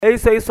É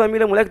isso aí,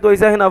 família, moleque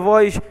 2R na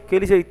voz,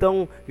 aquele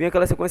jeitão, vem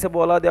aquela sequência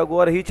bolada e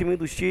agora, Ritminho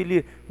do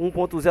Chile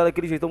 1.0,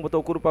 aquele jeitão, botar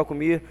o couro pra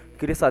comer,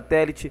 aquele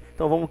satélite.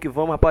 Então vamos que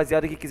vamos,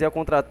 rapaziada, que quiser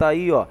contratar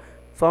aí, ó,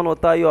 só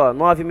anotar aí, ó,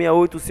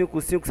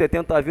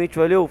 968557020,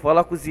 valeu?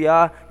 Falar com o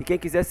Zia, e quem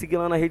quiser seguir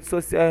lá nas redes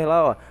sociais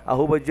lá,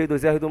 ó,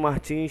 @DJ2R do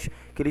Martins,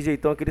 aquele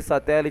jeitão, aquele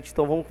satélite.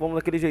 Então vamos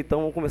daquele jeitão,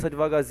 vamos começar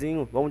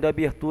devagarzinho, vamos de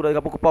abertura, daqui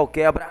a pouco o pau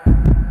quebra.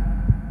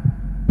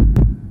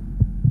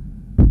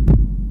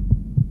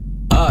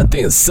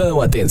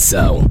 Atenção,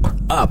 atenção,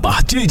 a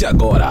partir de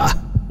agora,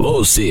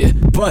 você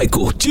vai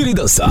curtir e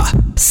dançar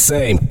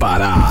sem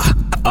parar,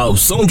 ao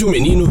som de um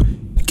menino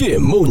que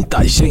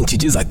muita gente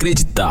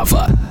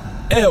desacreditava.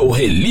 É o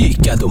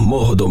Relíquia do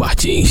Morro do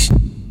Martins,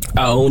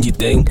 aonde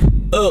tem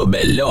o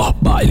melhor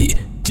baile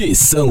de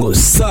São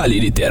Gonçalo e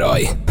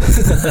Niterói.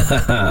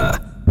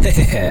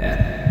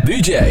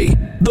 DJ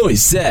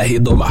 2R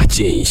do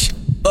Martins,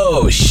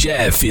 o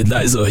chefe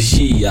das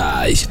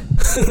orgias.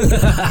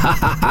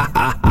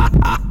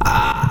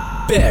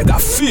 Pega a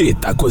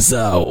fita,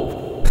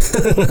 cuzão.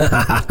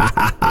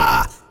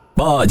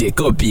 Pode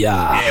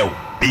copiar. É o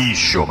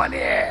bicho,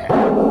 mané.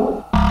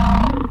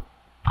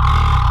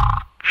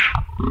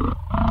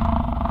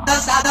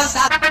 Dança,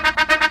 dança,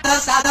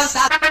 dança,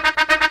 dança,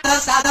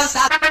 dança, dança,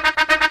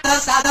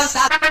 dança, dança.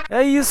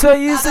 É isso,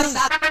 hein?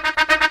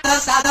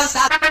 Dança,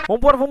 dança.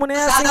 Vambora, vamos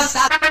nessa, hein? Dança,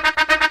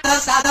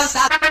 dança,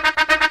 dança,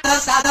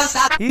 dança, dança.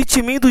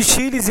 Ritminho do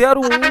Chile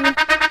 01.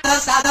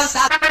 Dança, dança.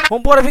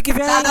 Vambora, vem que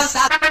vem. Dança,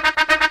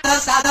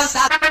 dança, dança,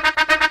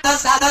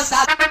 dança,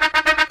 dança,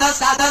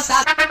 dança, dança,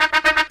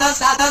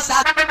 dança, dança.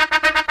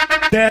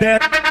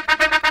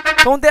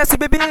 Então desce,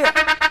 bebê.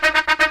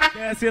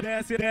 Desce,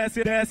 desce,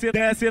 desce, desce,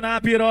 desce na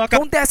piroca.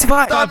 Então desce,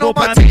 vai. Pagou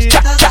pra mim.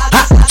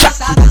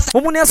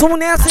 Vamos nessa, hein?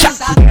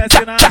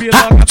 Desce na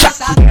piroca,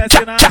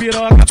 desce na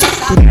piroca,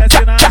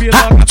 desce na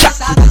piroca.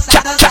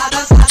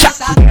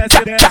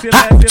 Desce, desce,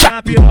 desce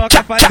na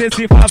piroca, faz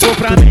esse favor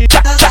pra mim.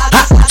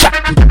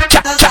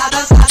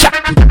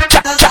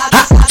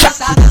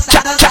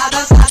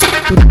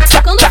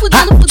 Socando,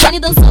 fudendo, fudendo e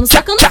dançando.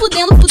 Socando,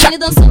 fudendo, fudendo e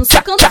dançando.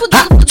 Socando,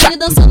 fudendo, fudendo e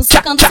dançando.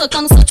 Socando,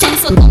 socando, socando,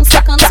 socando,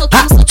 socando,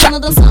 socando, socando,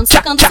 dançando.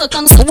 Socando,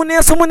 socando, vamos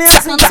nessa,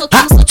 socando,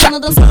 socando, socando,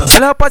 dançando.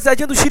 Olha a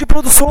rapaziadinha do Chile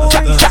Produções.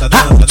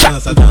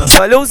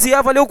 Valeu,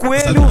 Zia, valeu,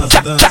 Coelho.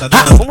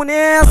 Vamos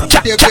nessa.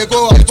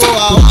 Pegou a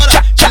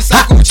hora de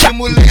sacudir,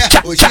 mulher.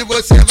 Hoje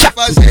você vai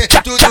fazer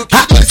tudo que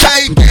você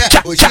aí quer.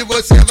 Hoje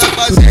você vai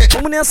fazer.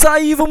 Vamos nessa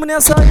aí, vamos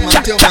nessa aí.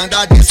 Se eu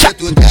mandar descer,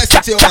 tu desce.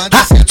 Se eu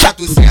mandar sentar,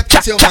 tu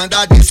senta. Se eu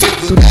mandar descer,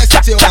 tu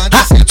desce. Se eu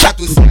mandar sentar,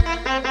 tu senta.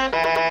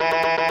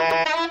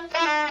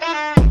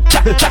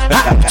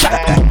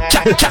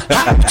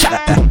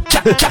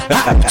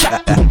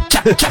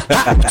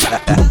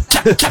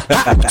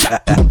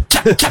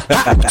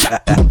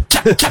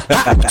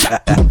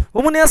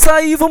 Vamos nessa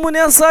aí, vamos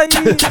nessa aí.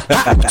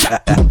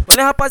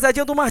 Olha a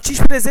rapaziadinha do Martins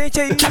presente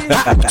aí.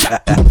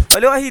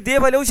 Valeu RD,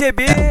 valeu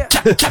GB.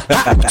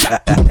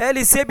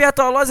 LC,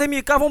 Bertolosa,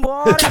 MK,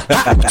 vambora.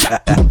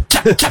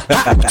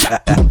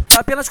 Tá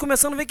apenas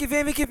começando, vem que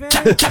vem, vem que vem.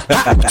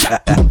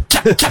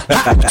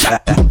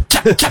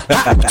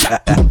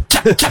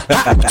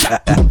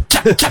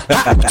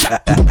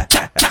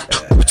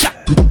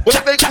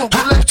 Vem com o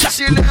moleque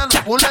chileno,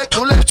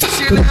 moleque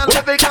chileno.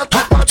 Vem com a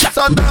tropa de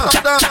Sadam.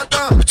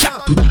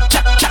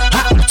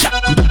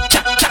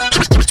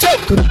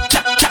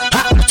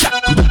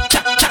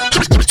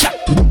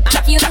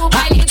 Aqui no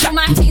baile do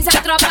Martins a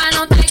tropa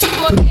não tá de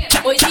bobeira.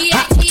 Hoje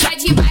é dia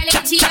de baile,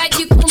 é dia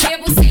de comer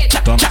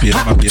buceta. Toma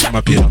pirama,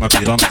 pirama, pirama,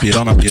 pirama,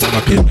 pirama,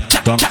 pirama, pirama.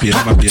 Toma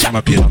pirama,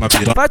 pirama, pirama,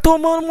 pirama. Vai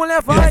tomando,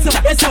 mulher, vai.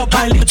 Esse é o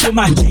baile do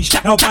Martins,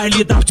 é o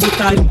baile da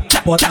putaria.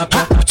 Bota,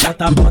 bota,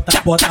 bota,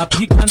 bota, bota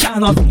pica na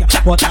novinha.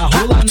 Bota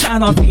rola na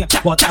novinha.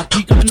 Bota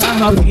pica na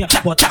novinha.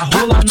 Bota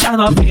rola na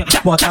novinha.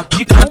 Bota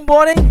pica.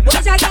 Vambora, hein?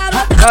 Hoje a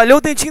garota Valeu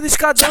o dentinho do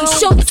escadão.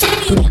 show de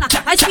menina,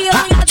 as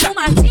piranhas do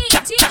Martins.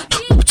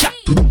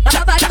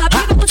 Ela bate na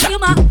pica por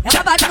cima,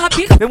 ela bate na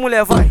pica. Vem,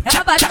 mulher, vai.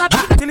 Ela bate na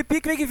pica, Aquele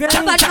pique, vem que vem.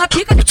 ela bate na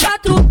pica de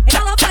 4.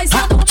 Ela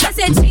fazendo um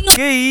presentinho.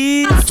 Que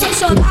isso?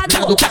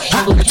 Apaixonado.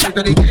 Puxão não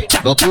respeita ninguém.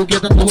 Dá porque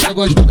da porra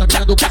gosto da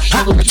mina do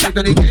puxão não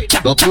respeita ninguém.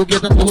 Dá porque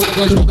da porra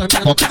gosto da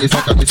mina.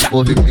 Foca nesse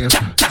movimento.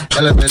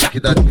 Ela é melhor que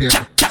dá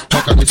tempo.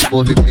 Foca nesse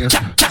movimento.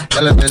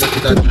 Ela é melhor que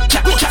dá tempo.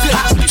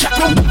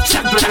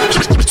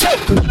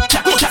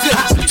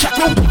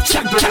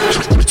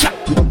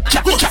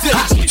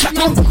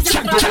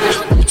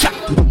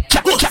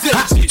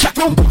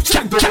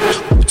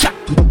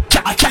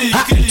 Aqui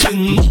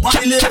no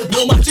baile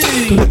do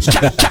Martins.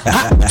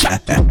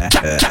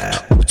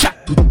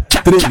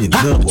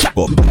 Terminamos,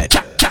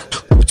 comédia.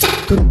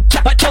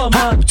 Vai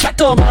tomando,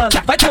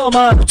 vai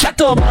tomando, vai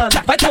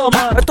tomando, vai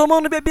tomando. Vai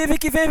tomando, bebê, vem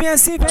que vem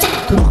assim, vem.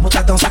 Toma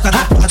botadão, socadão,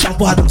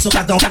 porradão,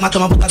 socadão, toma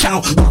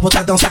botadão. Toma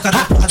botadão,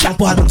 socadão,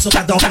 porradão,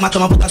 socadão, toma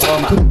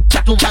botadão.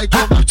 Tu vai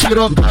tomar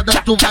tirocada,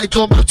 tu vai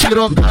tomar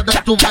tirocada,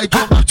 tu vai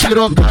tomar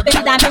tirocada.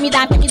 Me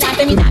dá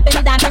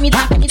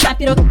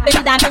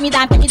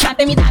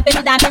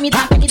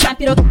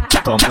piroca.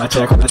 Toma na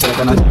tcheca, na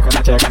tcheca, na tcheca,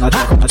 na tcheca, na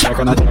tcheca, na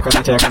tcheca, na tcheca, na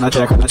tcheca, na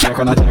tcheca, na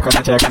tcheca, na tcheca,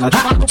 na tcheca, na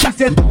tcheca.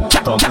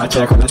 Toma na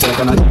tcheca, na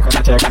tcheca, na tcheca,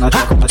 na tcheca, na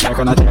tcheca, na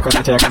tcheca, na tcheca, na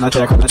tcheca, na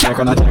tcheca, na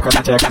tcheca, na tcheca,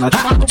 na tcheca, na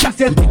tcheca.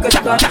 Fica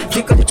de quatro,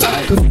 fica de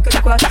quatro, fica de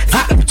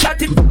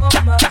quatro e toma.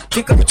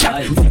 Fica de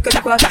quatro, fica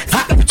de quatro,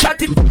 fica de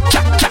quatro e toma.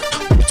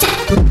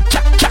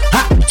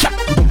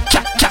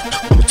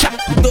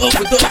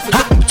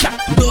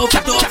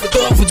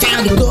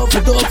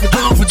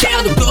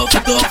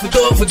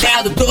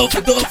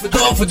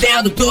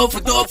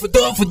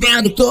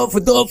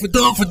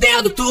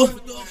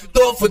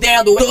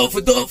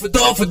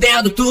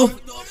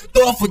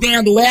 Tô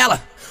fudendo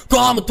ela,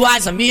 como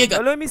tuas amigas.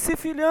 Olha o MC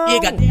Filhão.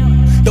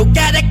 Eu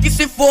quero é que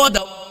se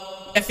foda,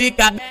 é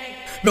ficar bem.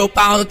 Meu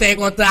pau não tem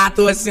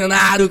contrato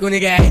assinado com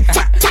ninguém.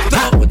 Tô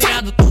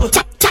fudendo tu, tô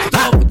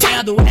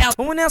fudendo ela.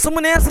 Vamos nessa.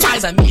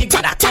 Mais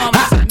amiga da toma,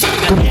 as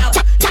amigas dela.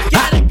 Eu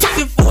quero é que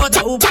se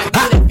foda, o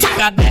bagulho é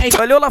ficar bem.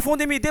 Valeu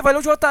Lafundo MD,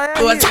 valeu JR.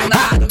 Tô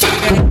assinado com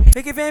ninguém.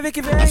 Vem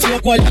que vem. Sua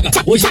colega,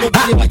 hoje no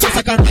baile vai ter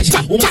sacanagem.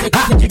 Uma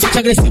sequência de beat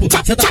agressivo.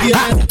 Senta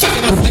piranha, tá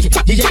sem massagem.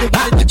 DJ do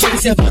baile tá te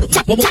observando.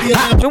 Vamos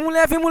piranha.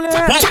 Vem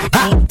mulher.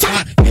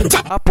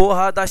 A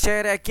porra da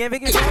xerequinha, vem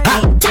que vem.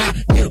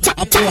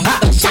 A porra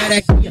da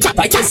xerequinha.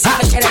 Vai descer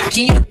a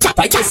xerequinha,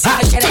 vai descer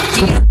a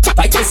xerequinha,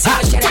 vai descer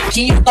a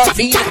xerequinha,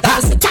 novinha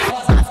dança.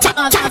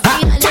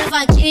 Novinha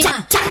levadinha, a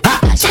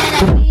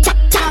xerequinha.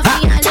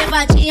 Novinha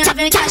levadinha,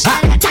 vem com a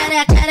xereca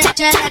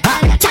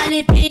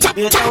limpinha.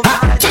 Então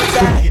vai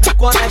dizer,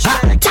 quando a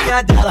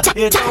xerequinha dela.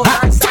 Então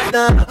vai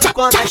sadando,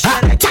 quando a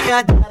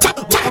xerequinha dela.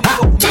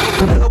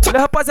 Olha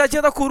a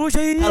rapaziadinha da coruja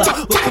aí.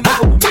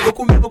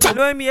 Comigo.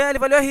 Valeu ML,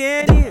 valeu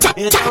RN.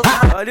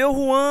 Valeu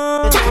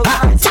Juan.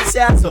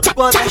 Sucesso,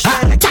 quando a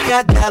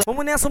xerequinha dela.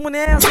 Vamos nessa.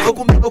 Vou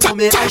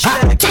comer a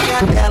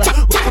xerequinha dela.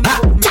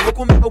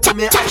 Vou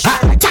comer a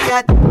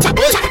xerequinha dela.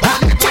 Oi,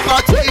 ali do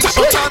Matheus,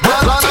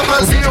 lá no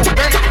Brasil.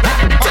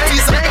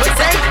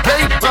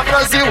 Vem pra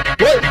Brasil.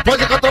 Oi,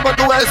 pode que a tropa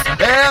do S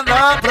é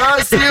na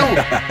Brasil.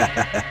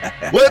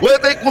 Oi,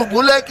 vem com o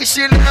moleque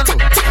chileno.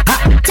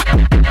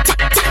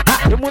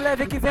 E mulher,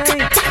 vem que vem.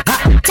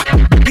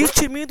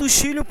 Ritminho do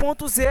Chile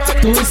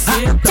 1.0. Tu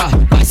senta,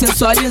 vai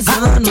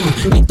sensualizando.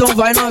 Então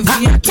vai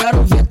novinha,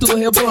 quero ver tu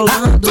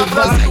rebolando.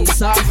 Vai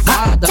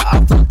safada,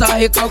 a planta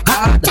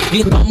recalcada.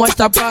 Então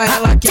mostra pra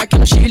ela que aqui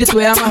no Chile tu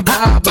é mais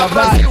braba.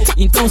 Vai,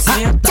 então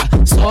senta,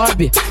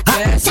 sobe,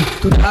 desce,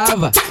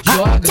 trava,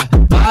 joga,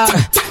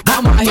 para. Dá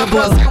uma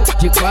rebolada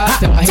de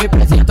quatro, ela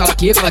representa, ela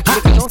quica.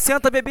 Então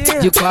senta, bebê.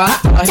 De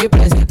quatro, ela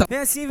representa. Vem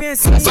assim.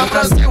 Essa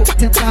Brasil.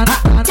 Sentar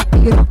na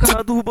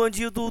piroca Do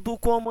bandido do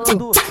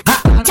comando.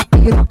 na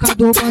piroca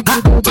do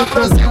bandido do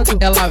Brasil.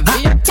 Ela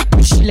veio aqui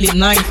pro Chile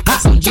na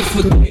intenção de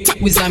fuder.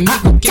 Os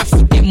amigos quer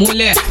fuder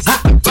mulher. Senta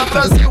pro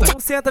Brasil. Então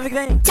senta, vem.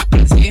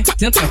 Prazer,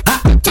 senta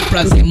pro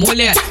prazer,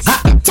 mulher.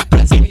 Senta pro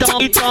prazer.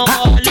 Então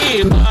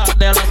olhe, mano,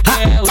 ela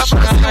quer os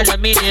calha,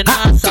 menina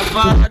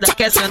safada.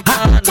 Quer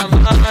sentar na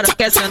vara,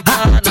 quer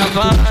sentar na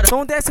vara.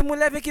 Então desce,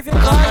 mulher, vem que vem.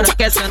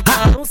 Quer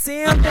sentar. Então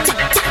senta.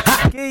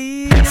 Que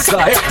isso?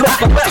 Essa é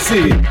Tropa S.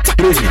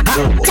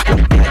 Terminamos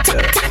completa.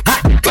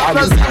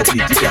 Qualidade de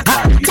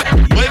verdade.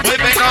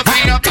 Vem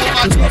novinha pro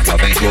Matheus. Ela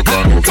vem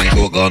jogando,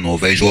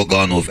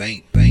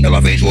 vem. Ela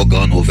vem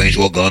jogando, vem.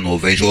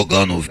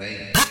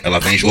 Ela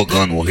vem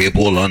jogando,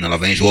 rebolando, ela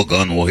vem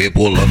jogando,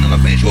 rebolando, ela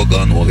vem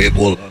jogando,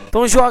 rebolando.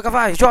 Então joga,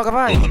 vai. Ela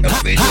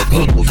vem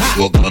jogando, vem.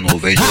 Ela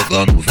vem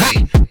jogando,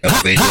 vem. Ela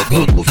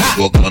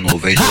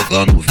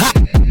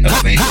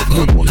vem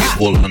jogando,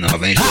 rebolando, ela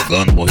vem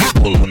jogando,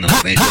 rebolando,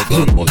 ela vem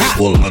jogando,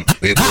 rebolando.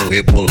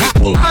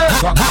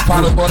 Joga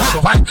para o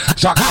morado, vai,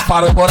 joga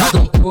para o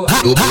morado.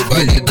 Do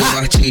baile do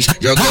Martins,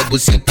 joga a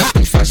buceta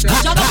pros faixas.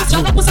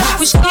 Joga pro saco,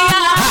 puxa a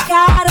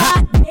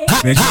cara.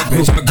 Vem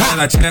jogando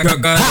na tcheca,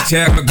 jogando na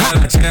tcheca, jogando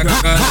na tcheca,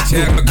 jogando na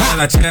tcheca, jogando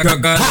na tcheca,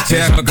 jogando na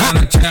tcheca, jogando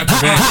na tcheca,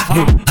 vem.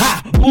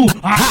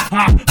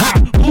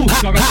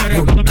 Joga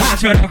xereca,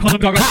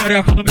 quando joga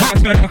xereca, quando joga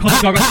xereca,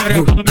 quando joga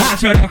xereca, quando joga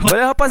xereca.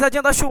 Olha a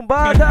rapaziadinha da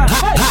chumbada.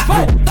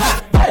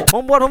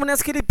 Vambora, vamos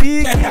nessa aquele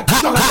pique.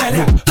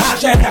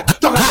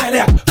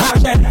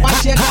 Vai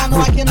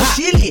chegando aqui no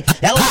Chile,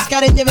 elas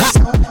querem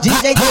diversão.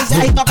 DJ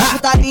 2R toca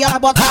putaria, ela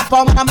bota a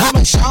palma na mão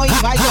no chão e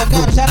vai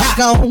jogando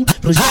xerecão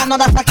pro menor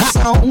da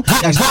facção.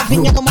 E as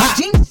novinhas do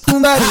Martins,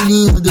 com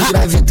barulhinho do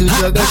grave tu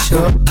joga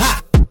show.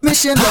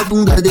 Mexendo a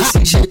bunda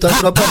desse jeito a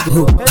tropa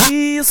do. É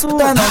isso.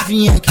 Da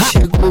novinha que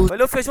chegou.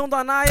 Olha o feijão da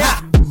Anaia.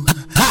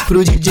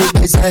 Pro DJ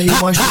 2R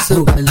mostra o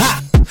seu baile.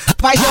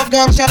 vai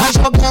jogando, já vai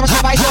jogando,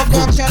 já vai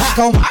jogando,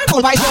 xerecão.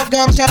 Vai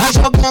jogando, já vai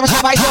jogando,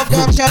 já vai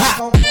jogando,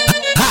 xerecão.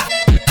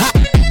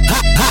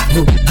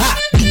 Vem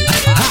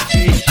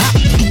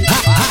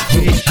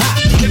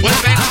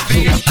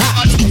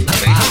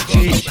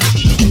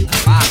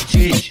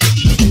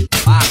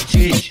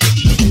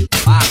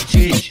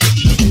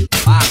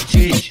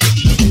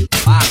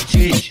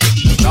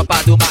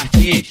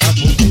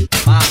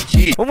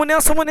Vamos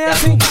nessa, hein?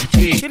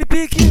 Aquele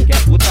pique. Que é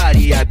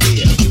putaria,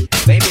 Bia.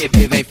 Vem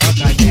beber, vem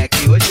focar,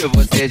 que hoje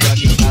você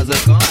joga em casa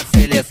com a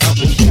seleção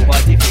do chefe.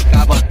 Pode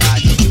ficar à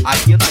vontade,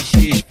 aqui na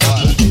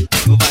X-Escola.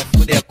 Tu vai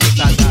fuder com o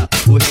Sadam,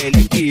 o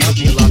relíquio e o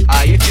Milão.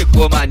 Aí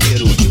ficou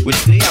maneiro, os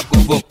cria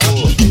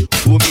convocou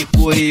o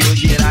Micuri e o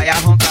Girai, a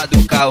ronca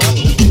do caô.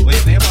 Oi,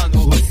 vem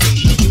mano,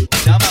 Rocinho,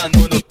 chama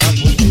no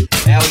tango.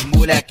 É os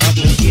molequinhos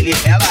do Chile,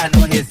 elas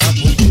não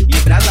resistem.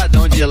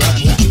 Embrasadão de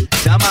lança,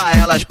 chama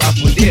elas pra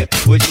fuder.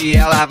 Hoje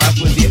ela vai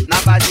fuder na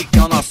base que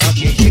é o nosso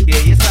QG. Que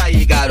isso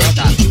aí,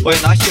 garota,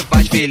 hoje nós te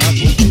faz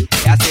feliz.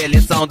 É a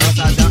seleção do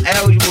Sadam,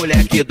 é os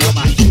moleque do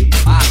Martins.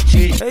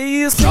 É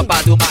isso,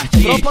 tropa do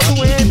Martins, tropa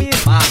do M,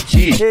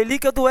 Martins,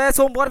 relíquia do S,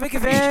 vambora, vem que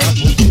vem.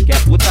 Que é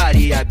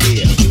putaria,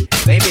 Bia.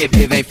 Vem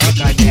beber, vem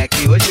ficar,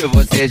 que hoje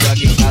você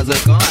joga em casa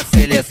com a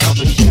seleção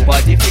do chefe.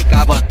 Pode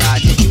ficar à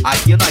vontade,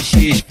 aqui na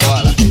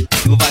X-Escola.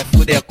 Tu vai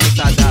fuder com o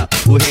Sadam,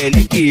 o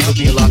relíquio e o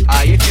Milão.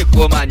 Aí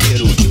ficou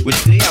maneiro, os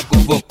cria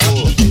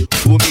convocou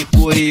o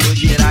Micuri e o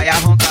Girai, a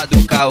ronca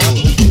do caô.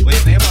 Oi,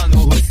 vem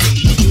mano,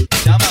 Rocinho,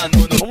 chama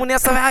no vamos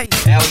nessa, vai.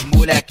 É os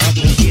molequinhos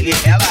do Chile,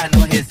 elas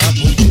não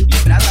resistem.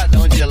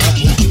 Embrasadão de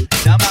lança,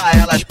 chama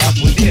elas pra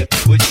fuder.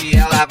 Hoje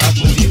ela vai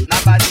fuder na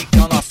base que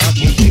é o nosso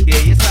QG. Que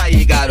isso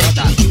aí,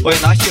 garota,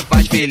 hoje nós te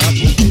faz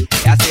feliz.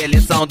 É a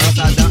seleção do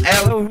Sadam,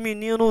 é os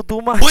meninos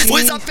do Martins.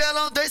 Os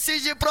apelão desse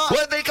de pro,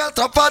 oi, vem com a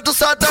tropa do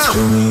Sadam. Show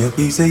me a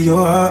piece of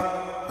your heart,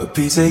 a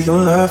piece of your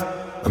love.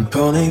 I'm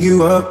calling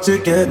you up to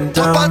getting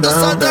down,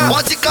 down, down.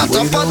 Pode com a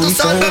tropa do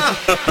Sadam.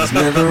 It's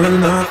never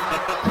enough.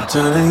 I'm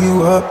turning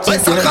you up to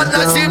getting down,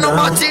 down.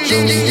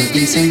 Show me a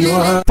piece of your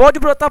heart. Pode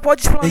brotar,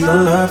 pode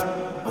explanar.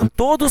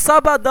 Todo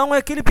sabadão é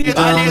aquele perigo.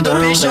 The way that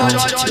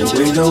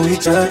we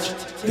touch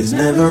is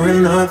never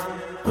enough.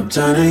 I'm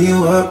turning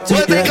you up to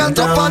getting down,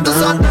 down,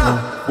 down.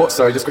 What?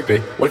 Sorry, just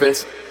quickly. What if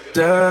it's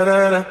Da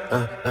da da,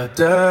 da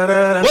da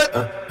da,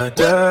 da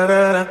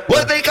da da.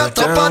 Oi, vem com a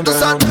tropa do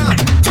Sadam.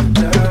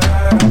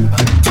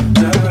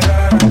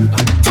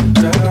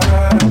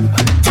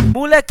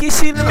 Moleque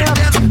chileno.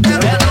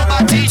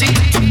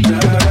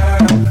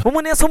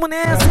 Vamos nessa, vamos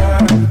nessa.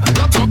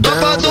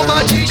 Tropa do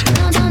Martins.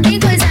 Não tem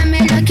coisa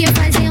melhor que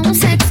fazer um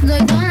sexo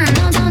doidona.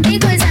 Não tem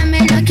coisa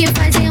melhor que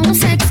fazer um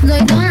sexo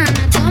doidona.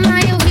 Toma,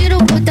 eu viro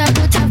puta,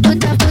 puta,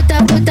 puta,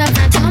 puta, puta.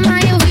 Toma,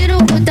 eu viro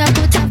puta,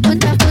 puta,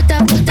 puta,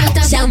 puta,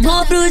 puta.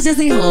 Chamou pro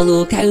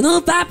desenrolo, caiu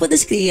no papo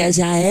das crias,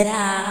 já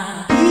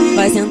era.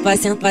 Vai sendo, vai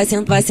sendo, vai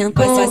sendo, vai sendo,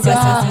 vai sendo, vai sendo.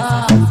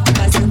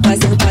 Vai sendo, vai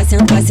sendo, vai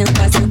sendo, vai sendo,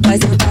 vai sendo, vai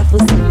sendo,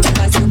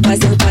 vai sendo, vai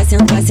sendo, vai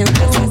sendo, vai sendo,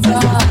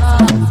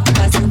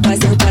 vai sendo, vai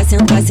sendo, vai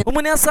sendo, vai sendo.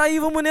 Vamos nessa aí,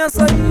 vamos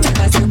nessa aí.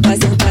 Vai sendo, vai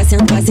sendo, vai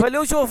sendo, vai sendo.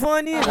 Valeu,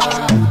 Giovanni.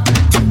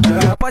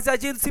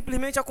 Rapaziadinho,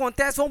 simplesmente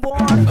acontece, vambora.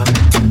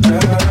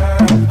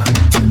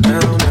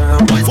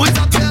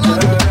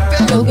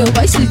 Eu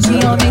gosto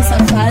de homem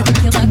safado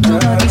que na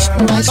cama me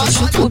esculacha.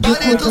 Chupa o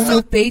bico do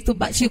meu peito,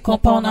 bate com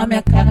pau na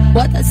minha cara.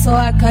 Bota só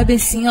a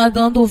cabecinha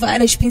dando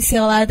várias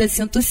pinceladas.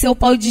 Sinto seu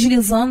pau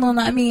deslizando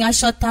na minha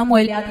chota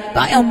molhada.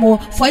 Vai amor,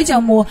 foi de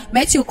amor,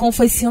 mete o com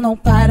foice não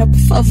para. Por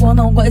favor,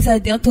 não goza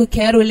dentro,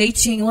 quero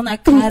leitinho na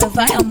cara.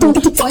 Vai amor,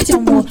 foi de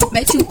amor,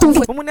 mete o com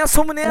foice. Vamos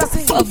nessa, hein.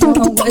 Por favor,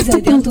 não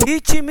goza dentro.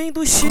 Ritminho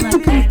do Chile.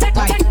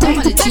 Vai,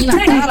 toma leitinho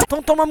na cara.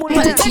 Então toma mulher.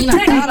 Toma leitinho na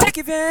cara.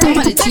 Que vem.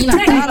 Toma leitinho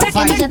na cara.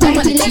 Vai,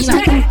 toma leitinho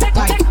na cara.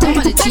 Vai,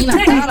 toma leitinho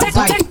na cara.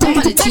 Vai,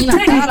 toma leitinho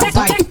na cara.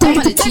 Vai,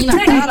 toma leitinho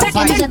na cara.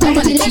 Vai,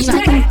 toma leitinho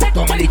na cara.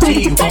 Toma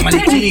leitinho, toma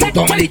leitinho,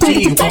 toma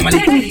leitinho, toma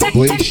leitinho.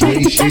 Oi,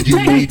 cheio de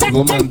leite,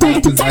 vou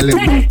mandar pros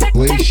alemão.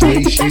 Oi,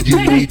 cheio de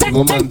leite,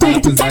 vou mandar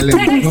pros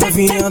alemão.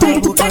 Novinha da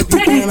boca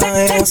pequena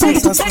é a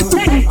sensação.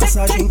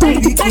 Massagem com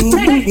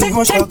biquinho,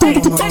 enrosca com a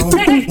mão.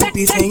 Um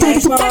pisenha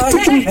vai,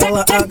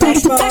 ela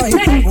agacha vai.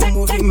 Um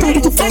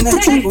movimento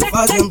frenético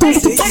fazendo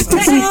sexo.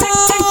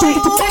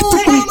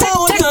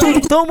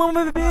 Toma,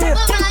 meu bebê.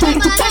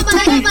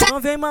 Não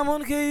vem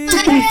mamando que isso.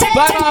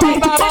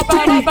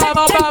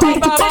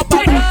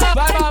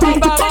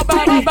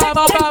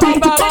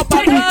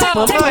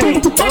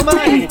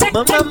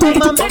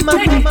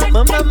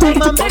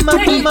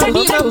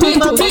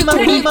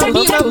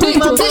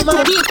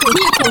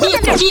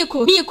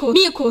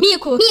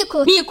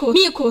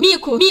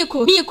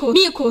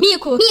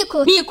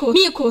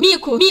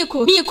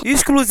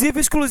 Exclusivo.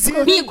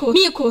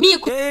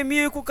 Ei,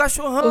 mico,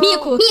 cachorrão.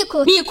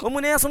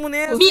 Vamos nessa.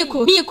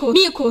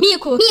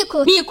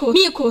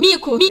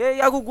 Ei,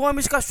 Iago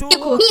Gomes, cachorro.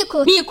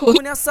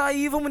 Vamos nessa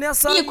aí. Vou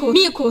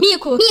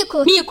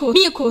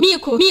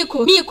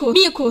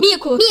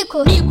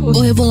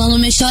rebolar no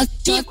meu shot,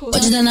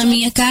 pode dar na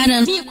minha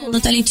cara.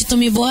 No talento tu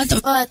me bota.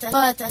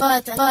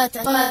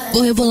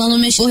 Vou rebolar no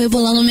meu, vou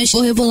rebolar no meu.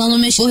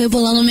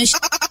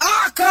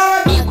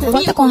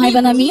 Bota com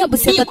raiva na minha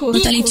buceta,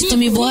 no talento tu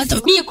me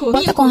bota.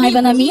 Bota com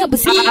raiva na minha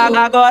buceta.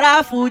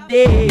 Agora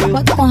fudeu.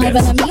 Bota com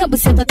raiva na minha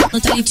buceta,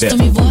 no talento tu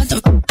me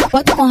bota.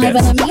 Bota com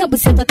raiva na minha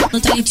buceta,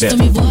 no talento tu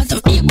me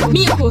bota.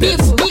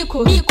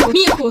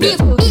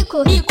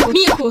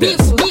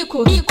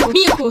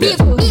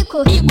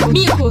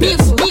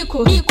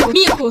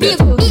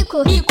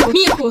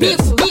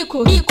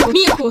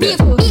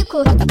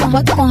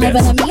 Bota com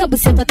raiva na minha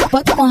buceta,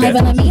 bota com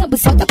raiva na minha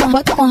buceta,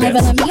 bota com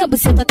raiva na minha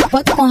buceta,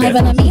 bota com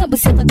raiva na minha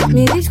buceta.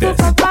 Me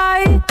desculpa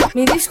pai,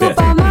 me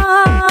desculpa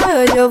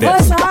mãe, hoje eu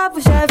vou chamar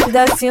pro chefe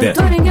da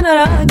cintura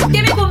ignorante.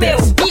 Quem me comeu?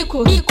 Quem me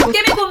comeu?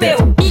 Quem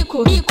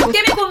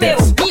me comeu?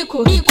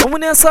 Vamos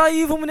nessa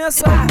aí, vamos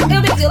nessa aí.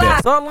 Eu venho de lá.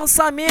 Só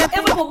lançamento.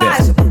 Eu vou por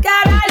baixo.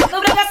 Caralho,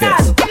 tô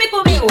fracassado. Quem me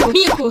comeu?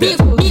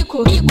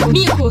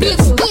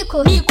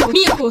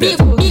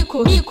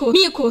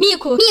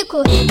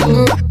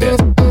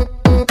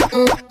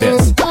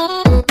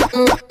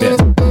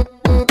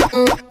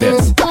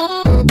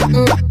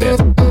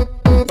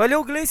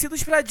 Valeu, Gleice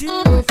dos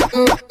Pradinhos.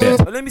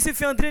 Valeu, MC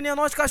Fiandrina e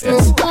nós, cachorro.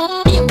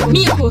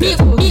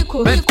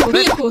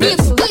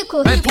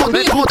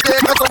 Vem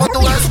puteca, toma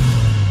do S.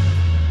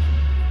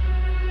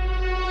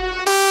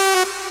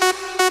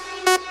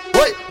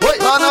 Oi,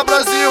 lá na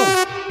Brasil,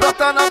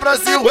 brota na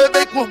Brasil. Oi,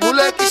 vem com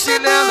moleque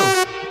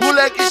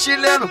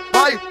chileno,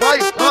 vai, oi,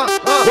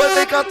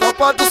 vem com a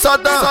tropa do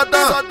Sadam.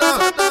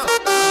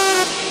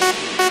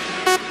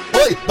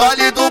 Oi,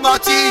 baile do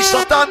Martins,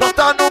 brota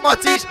no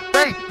Martins.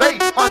 Vem,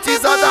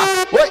 matizada,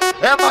 oi,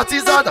 é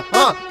matizada.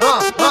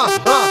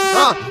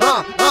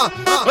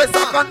 Oi,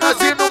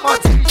 sacanagem no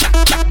Martins.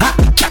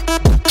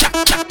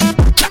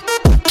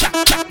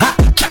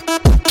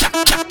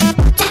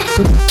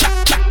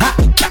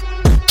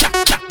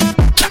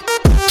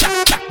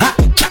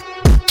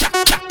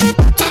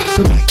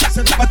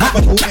 Senta pra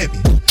tropa do M,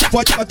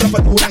 pode pra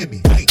tropa do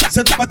M.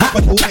 Senta pra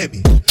tropa do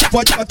M,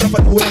 pode pra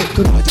tropa do M.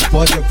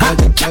 Pode.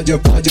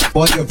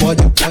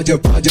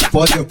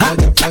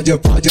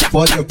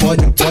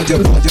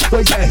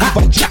 Pois é,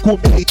 vai te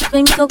comer.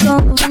 Vem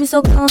me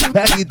socando.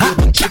 RD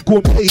vai te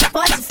comer.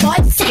 Pode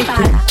sem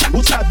parar.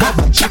 O Sadam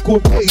vai te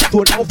comer.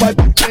 Tu não vai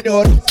bater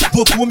hora.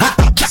 Vou comer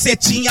a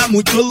bucetinha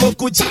muito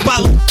louco de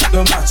balão.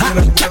 Deu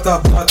Martina de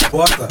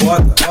bota.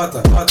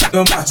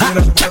 Deu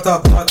Martina de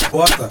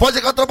bota.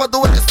 Pode com a tropa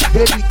do S.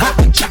 Ele vai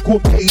te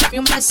comer. Me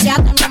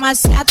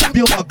maciata.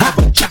 Pila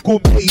vai te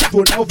comer.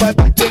 Tu não vai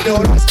bater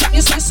hora.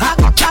 Isso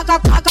toca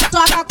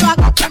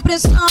com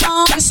pressão.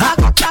 Isso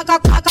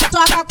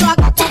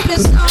toca com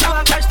pressão.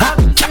 Ela gosta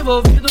dos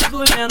envolvidos do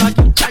menor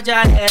que tá de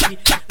AR.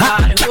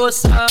 Vai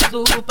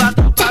roçando pra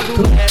tropa do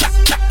S.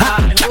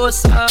 Vai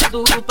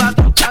roçando pra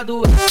tropa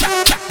do S.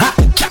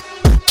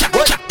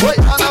 Oi,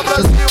 lá na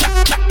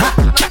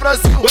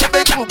Brasil, oi,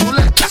 vem com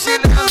moleque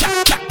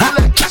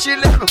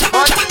chileno,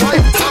 vai,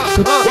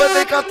 oi,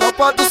 vem com a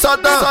tropa do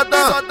Sadam.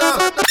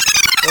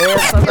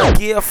 Essa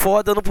daqui é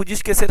foda, não podia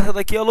esquecer dessa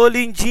daqui, alô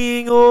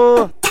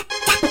lindinho.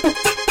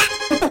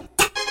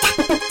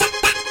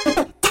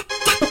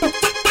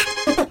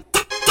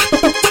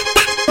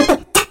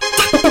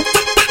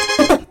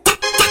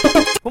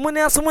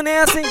 Vamos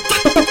nessa, hein.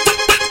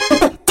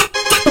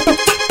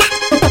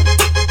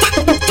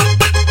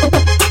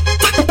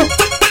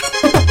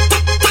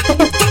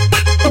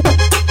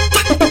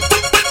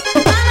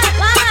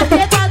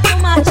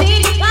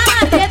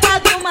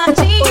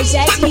 Hoje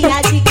é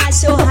dia de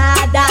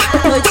cachorrada,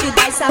 noite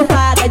das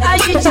safadas.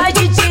 Ai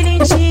de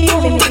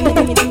tirintinho.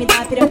 Me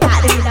dá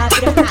pirocada,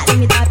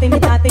 me dá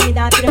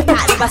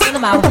pirocada. Tô passando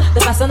mal.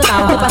 Tô passando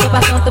mal.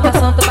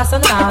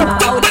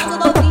 Tá olhando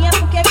novinha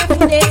porque quer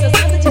fuder. Se eu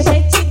sento de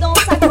jeito te dou um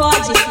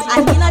sacode.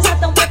 As minas já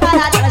tão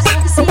preparadas, elas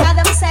tão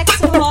viciadas no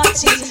sexo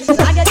hot.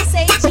 Larga de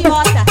ser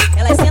idiota,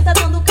 elas sentam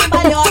dando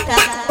cambalhota.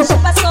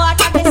 Chupa só a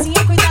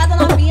cabecinha, cuidado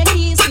novinha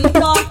que isso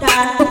entorta.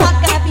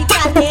 Toca na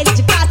pica dele,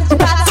 de quatro,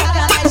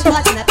 saca mais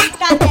forte. Na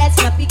pica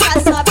desce, na pica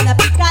sobe, na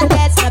pica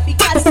desce, na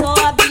pica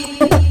sobe.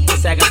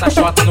 Segue essa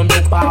chota no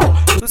meu pau.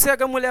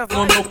 Sossega, mulher,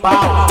 no meu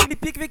pau. Me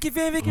pique, vem que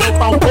vem. Meu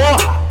pau,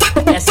 porra,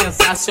 é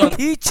sensacional.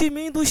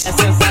 Ritminho do Chile.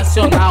 É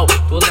sensacional.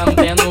 Tô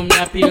lambendo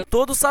minha pica.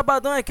 Todo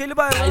sabadão é aquele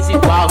bairro. Mas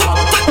igual.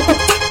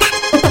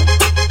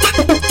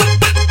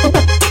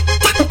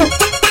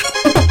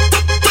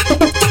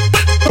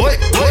 Oi.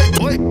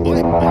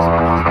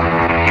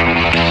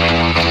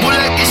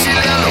 Moleque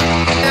chileno.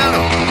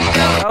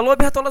 Alô,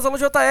 Bertolas, alô,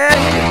 JR.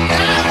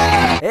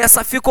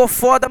 Essa ficou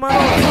foda, mano.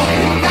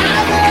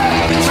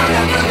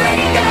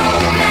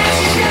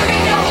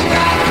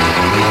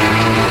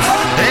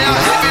 É a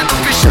rave do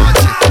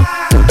pichote.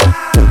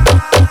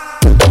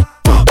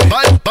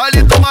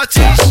 Baile do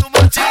Martins.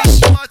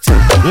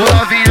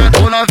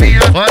 Ô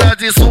novinha, hora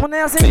de subir.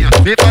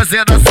 Vem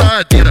fazendo essa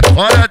rateira,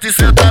 hora de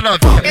sentar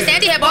novinha.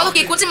 Descendo e rebolo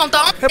que curte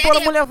montão. Rebola,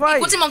 mulher, vai.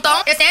 Curte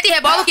montão. Descendo e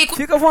rebolo que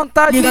fica à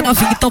vontade. Liga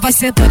novinha, então vai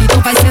sentando, então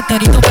vai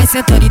sentando, então vai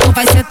sentando, então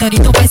vai sentando,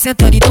 então vai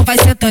sentando, então vai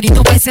sentando,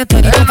 então vai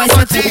sentando, então vai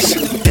sentando.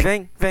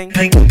 Vem.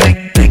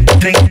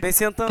 Vem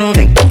sentando.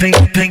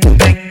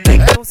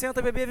 Então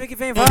senta, bebê, vem que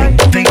vem, vai.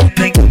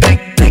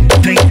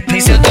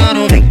 Vem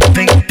sentando,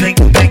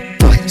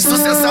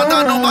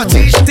 Sucessada no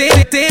Martins.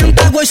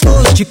 Tenta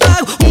gostoso, te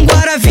pago um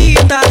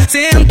Guaravita.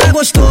 Senta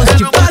gostoso,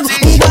 te pago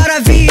um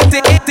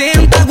Guaravita.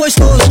 Tenta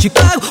gostoso, te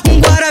pago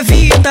um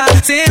Guaravita.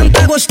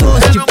 Senta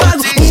gostoso, te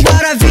pago um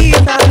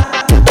Guaravita.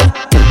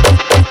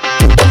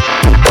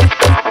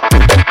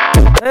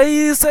 É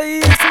isso, é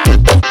isso.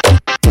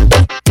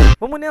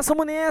 Vamos nessa, hein.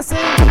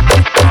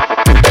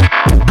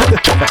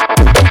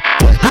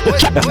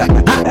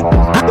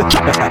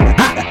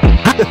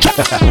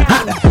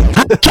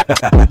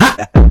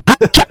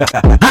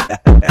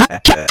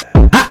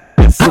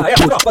 Essa é a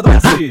tropa do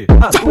S,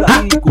 a pura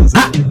rico.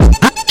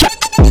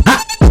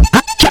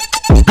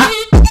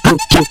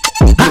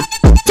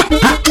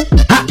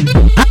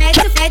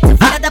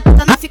 Filha da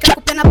puta, não fica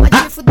com pena, pode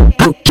me fuder.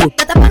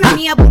 Dá tapa na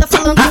minha bunda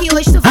falando que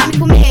hoje tu vai me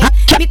comer.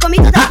 Me come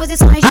em todas as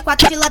posições, de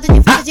quatro, de lado,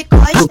 de frente, de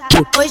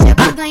costa. Hoje é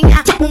pra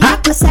ganhar uma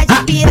coça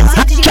de pira.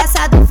 Seu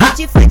desgraçado,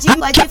 fode,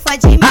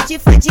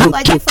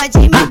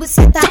 me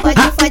buceta.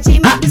 Pode,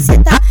 me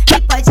buceta. E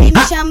pode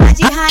me chamar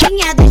de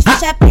rainha dos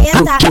faixa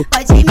preta.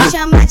 Pode me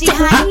chamar de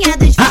rainha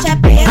dos faixa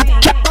preta.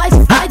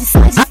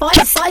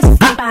 Pode,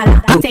 sem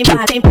parar.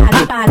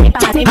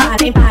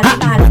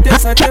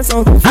 Presta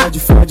atenção, fode.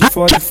 Me fode, vai,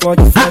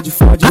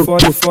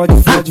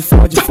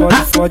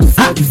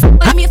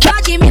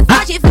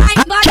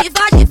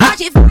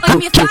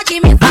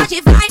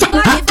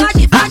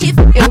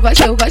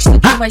 Eu gosto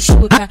que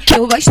machuca,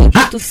 eu gosto que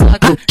tu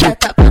soca. Dá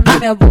tapa na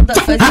minha bunda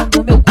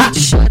fazendo meu cu de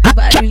chota.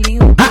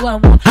 Barulhinho do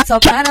amor, só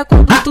para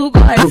quando tu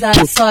goza.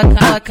 Soca.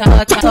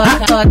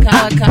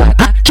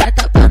 Dá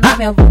tapa na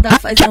minha bunda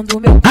fazendo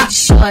meu cu de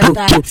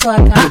chota.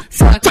 Soca.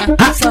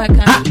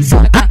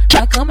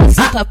 Na cama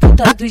solta a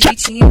puta do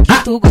jeitinho que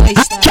tu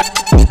gosta.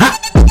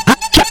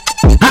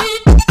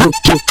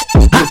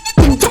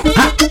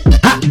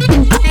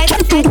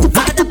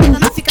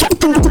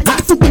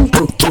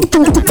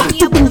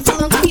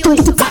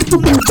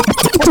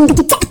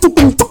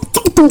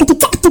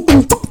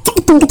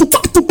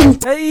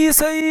 É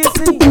isso, hein.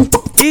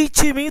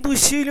 Ritminho do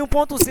Chile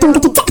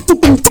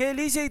 1.0.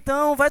 Aquele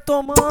jeitão, vai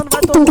tomando.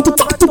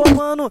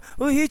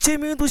 O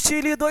ritminho do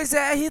Chile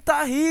 2R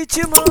tá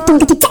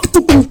ritmando.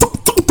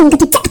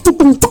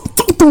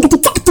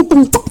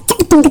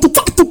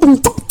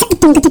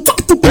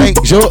 Vem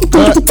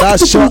jogando a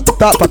chota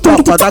pra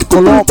tropa da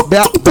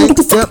Colômbia. Vem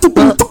sentando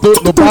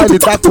no baile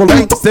da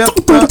Colômbia.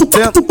 Sentando,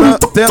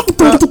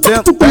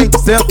 vem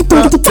sentando,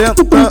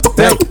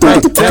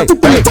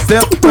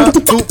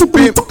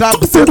 pica,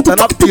 buceta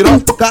na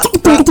piroca.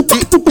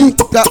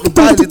 Pica no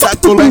baile da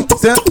Colômbia.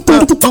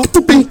 Sentando,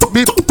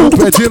 me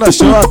pede na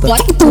chota.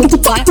 Bota tudo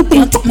pra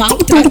dentro,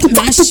 maltrata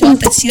na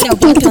chota. Tira,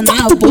 bota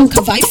na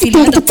boca, vai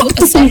filha da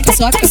puta. Soca.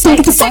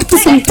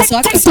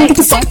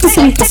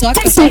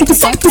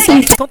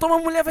 Então toma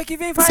mulher, vai que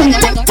vem, vai.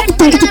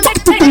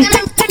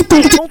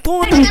 Com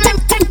tudo.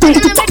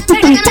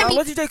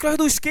 Alô, DJ Cross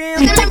do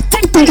Esquenta.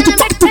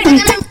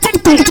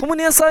 Vamos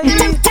nessa aí.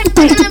 Vem.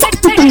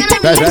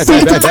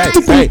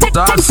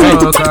 Só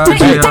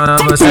socadinha,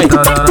 você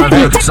tá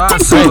dando. Só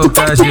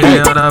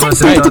socadinha,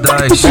 você tá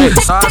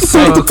dando. Só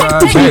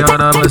socadinha,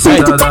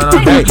 você tá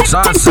dando.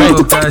 Só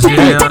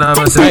socadinha,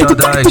 você tá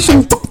dando.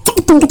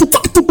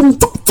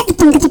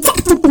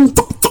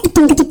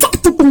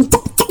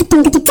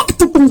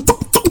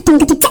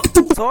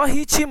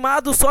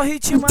 Só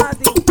ritmado,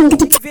 hein?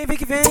 Vem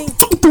que vem.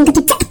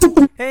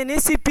 É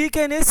nesse pique.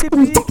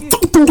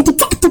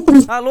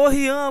 Alô,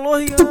 Rian.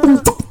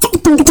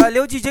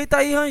 Valeu, DJ tá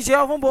aí,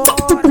 Rangel, vambora.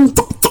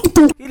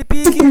 Aquele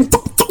pique.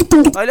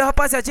 Valeu,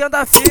 rapaziadinha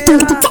da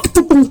feira.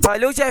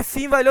 Valeu,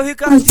 Jefinho, valeu,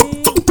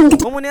 Ricardinho.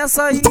 Vamos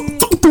nessa aí.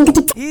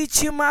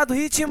 Ritmado,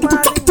 hein?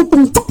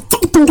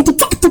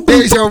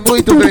 Sejam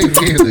muito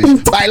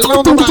bem-vindos.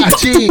 Bailão do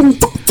Martins.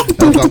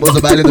 É o famoso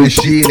baile do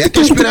Chile. É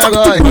que espera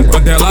agora.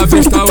 Quando ela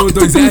vista o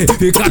 2R,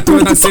 fica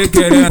toda se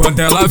querendo. Quando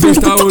ela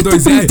vista o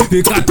 2R,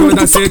 fica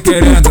toda se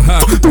querendo.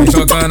 Vem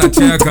jogando a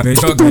tcheca, vem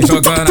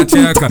jogando a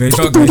tcheca. Vem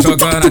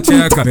jogando a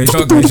tcheca, vem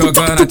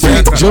jogando a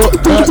tcheca.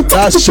 Jogando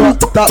a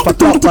chota pra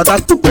tropa da.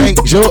 Vem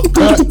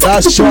jogando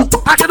a chota.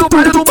 Aqui no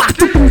baile do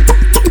Martins.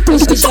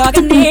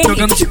 Joga nele,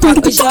 joga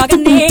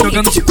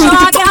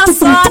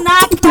só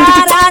na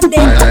cara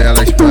dele. Aí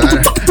elas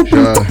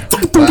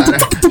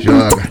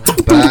joga.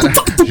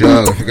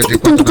 Fica de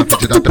quatro na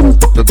frente da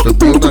tropa.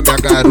 Subiu na minha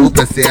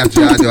garupa, é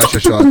certo, já deu a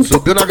xoxota.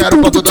 Subiu na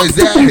garupa do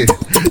 2R,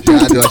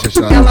 já deu a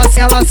xoxota.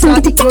 Ela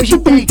sabe que hoje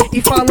tem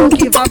e falou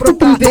que vai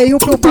brotar. Veio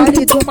pro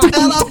baile do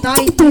Martins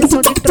na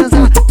intenção de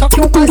transar. Só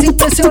que o mais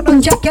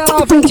impressionante é que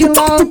ela vem de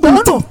lá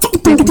andando.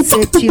 Vem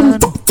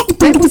buceteando.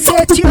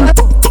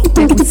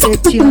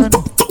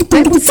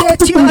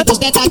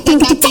 Tosteta,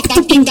 pica,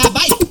 pinga,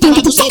 vai.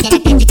 Toma buceta na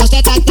pica.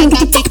 Tosteta,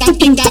 pica,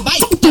 pinga, vai.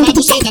 Toma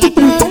buceta na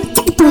pica.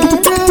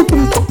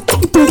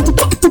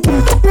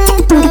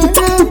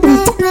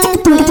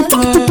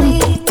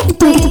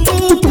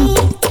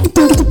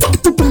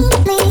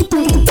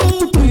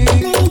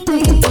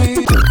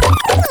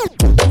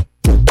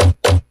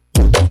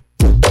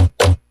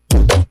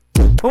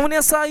 Vamos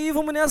nessa aí,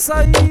 vamos nessa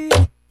aí.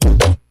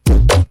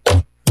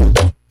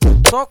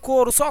 Só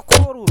couro, só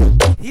couro.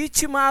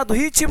 Ritmado,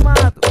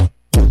 ritmado.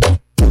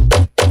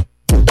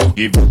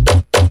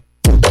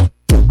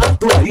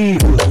 Atua aí,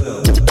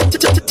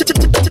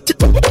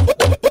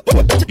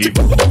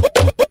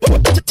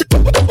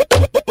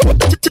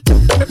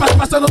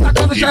 Passando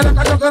tacando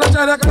xereca, jogando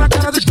xereca na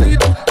cara dos cria.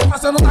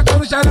 Passando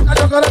tacando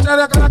xereca, jogando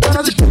xereca na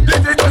cara dos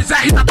cria. Tem dois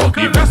R tá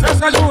tocando.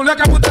 Essas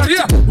moleque é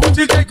putaria. O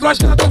DJ Cross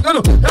que tá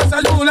tocando.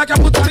 Essas moleque é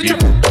putaria.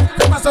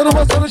 Passando,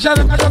 roçando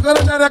xereca,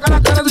 jogando xereca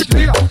na cara dos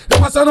cria.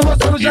 Passando,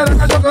 roçando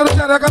xereca, jogando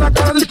xereca na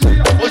cara dos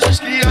cria. Hoje os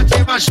cria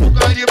te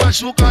machuca e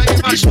machuca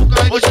e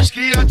machuca. Hoje os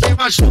cria te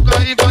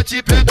machuca e vai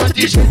te pegar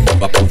de jeito.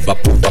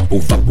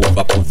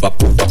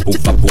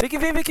 Vem que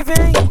vem, vem que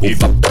vem.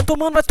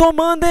 Vai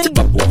tomando, hein.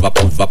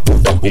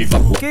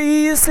 Que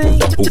isso, hein?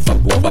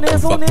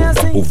 Vamos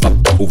nessa, hein?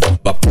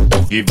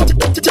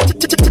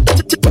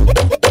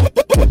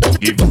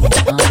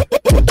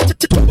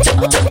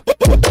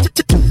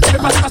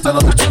 Passando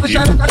tacando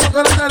xereca,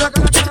 jogando xereca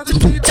na cara dos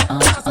cria.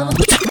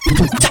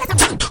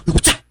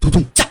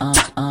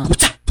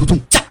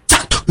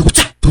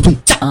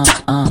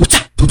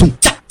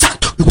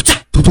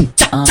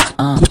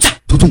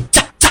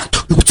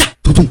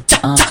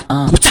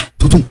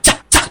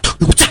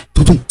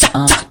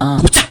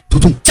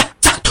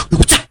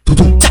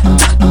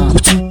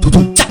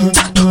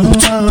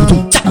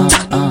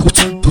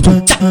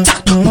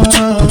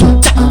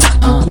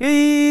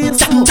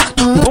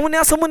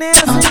 Vamos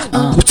nessa, hein?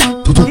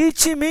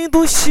 Ritminho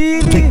do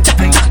Chile.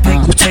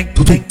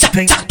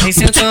 Vem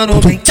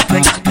sentando, vem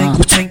fudendo,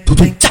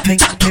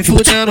 vem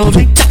sentando,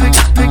 vem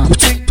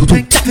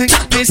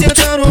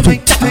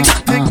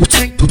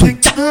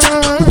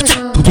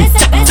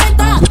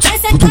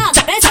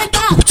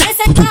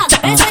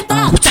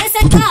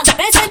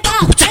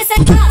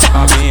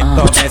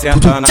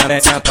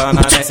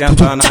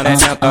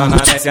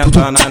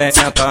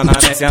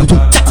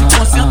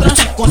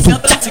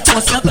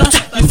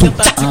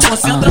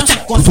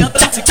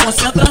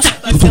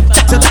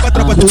Senta pra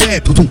tropa do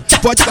rap,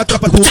 pode com a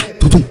tropa do rap.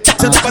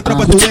 Senta pra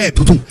tropa do rap,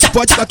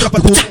 pode com a tropa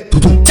do rap.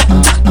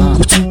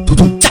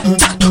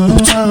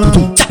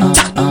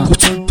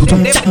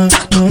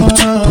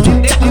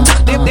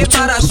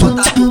 Para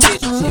chutar do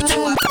beijo,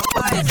 chegou a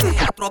aparecer.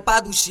 A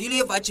tropa do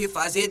Chile vai te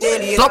fazer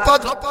delírio.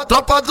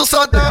 Tropa do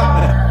Sadão.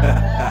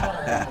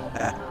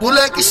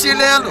 Moleque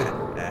chileno.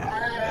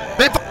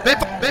 Vem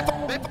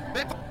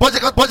pode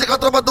com a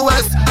tropa do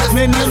S.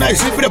 Meninas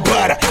se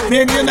prepara,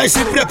 meninas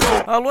se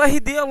prepara. Alô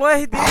RD, alô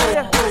RD.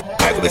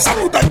 Vai começar a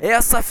mudar.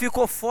 Essa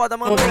ficou foda,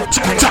 mano.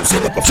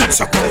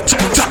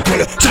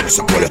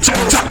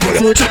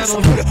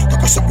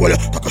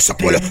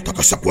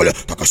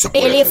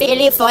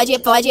 Ele fode.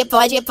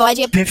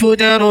 Vem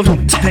fudendo,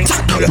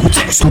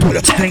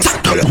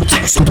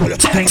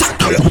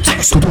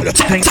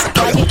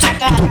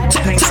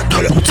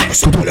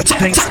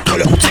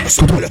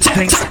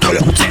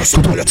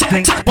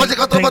 vem pode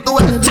com a tropa do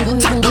S.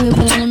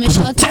 No meu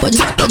shot, pode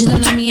dar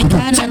na minha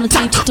cara. No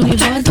tempo tu me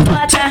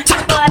bota.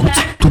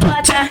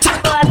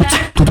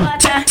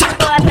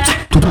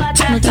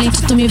 No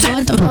tempo tu me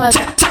bota.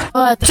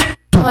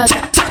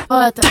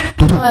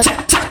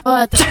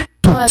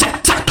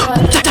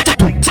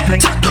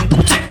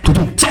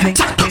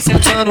 Vem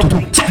sentando,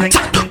 vem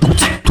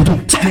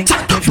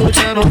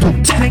fudendo,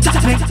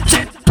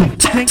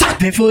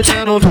 vem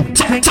fudendo,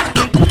 vem.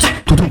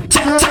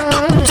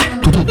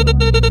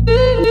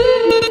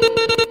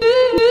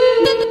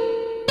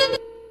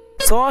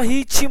 Só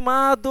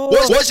ritmado.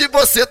 Hoje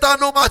você tá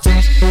no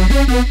Martins.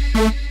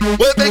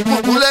 Oi, vem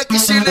com moleque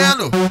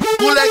chileno.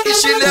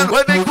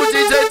 Oi, vem com o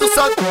DJ do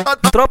Sado.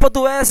 Tropa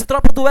do S.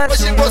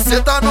 Hoje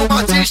você tá no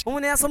Martins.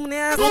 Vamos nessa.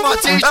 No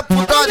Martins, é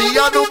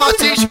putaria no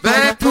Martins.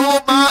 Vem pro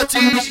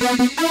Martins.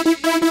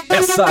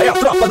 Essa é a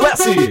tropa do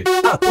S.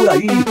 Atua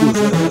aí,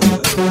 cuzão.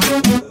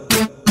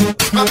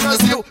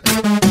 Brasil.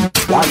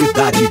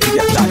 Qualidade de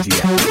verdade.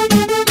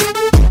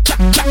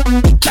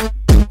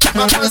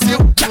 Brasil.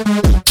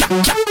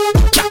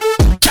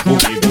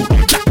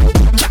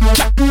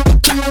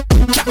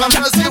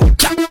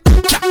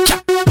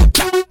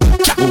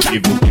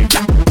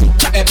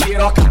 É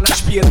piroca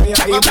nas piranha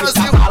e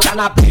muita bala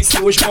na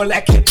pista. Os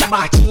moleque do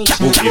Martins,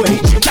 o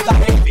ritmo da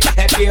rap.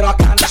 É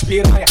piroca nas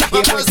piranha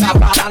e muita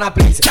bala na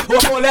pista.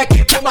 O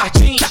moleque do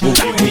Martins, o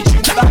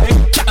ritmo da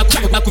rap.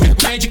 Tá com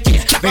vergonha de quê?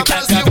 Vem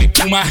pra cá, vem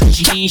pro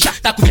Martins.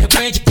 Tá com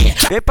vergonha de quê?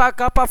 Vem pra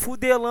cá pra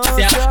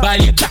fudelância.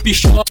 Baile do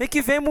Pichó. Vem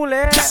que vem,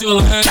 mulher.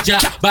 Solândia,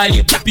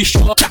 baile do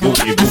Pichó.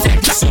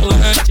 Sete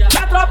Solândia.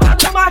 A tropa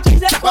do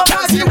Martins é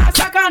covarde na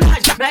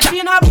sacanagem.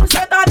 Mete na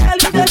buceta dela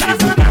e deixa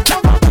sangrar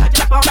com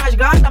vontade. Pau nas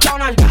gatas, pau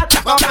nas gatas,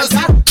 pau nas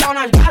gatas,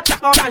 pau nas gatas,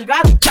 pau nas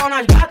gatas, pau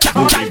nas gatas,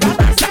 pau nas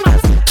gatas, acima.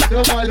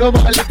 Eu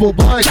malho pro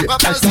bande, mas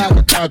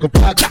taco,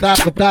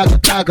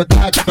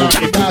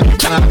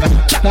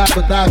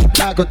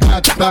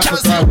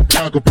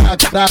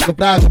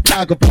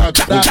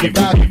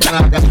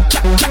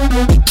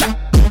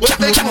 Oi,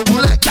 vem com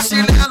moleque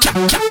chileno.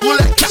 Oi,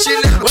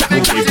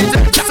 vem com o DJ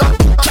do Sado.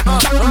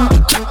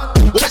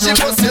 Hoje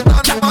você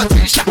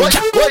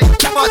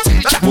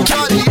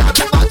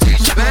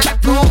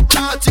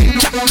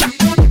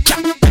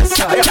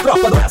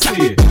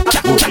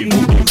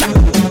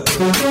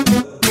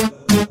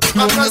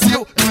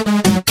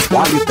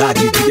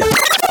Qualidade de verdade.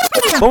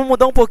 Vamos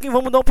mudar um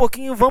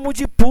pouquinho, vamos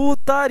de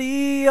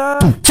putaria.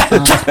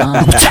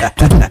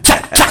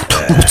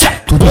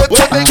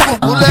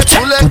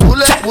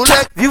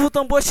 Viva o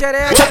tambor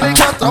xereca.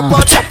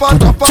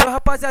 Fala,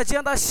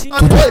 rapaziadinha da China.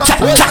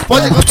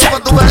 Pode que eu tô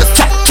mandando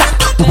essa.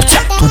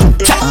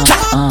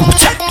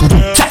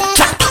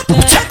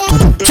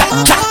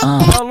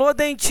 Alô,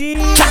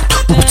 dentinho.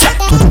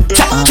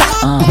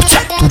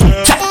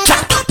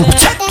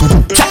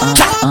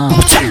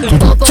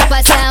 Vou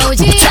passar o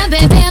dia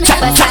bebendo,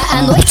 passar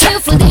a noite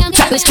fudendo.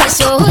 Os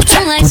cachorros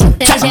tão lá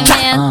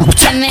gemendo,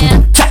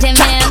 gemendo,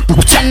 gemendo,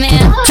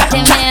 gemendo,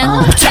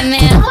 gemendo,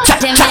 gemendo,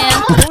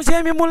 gemendo. Não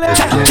geme,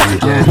 moleque.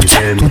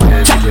 Geme,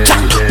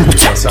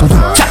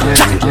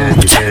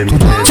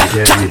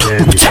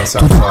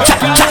 safado.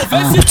 Eu quero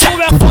ver se tu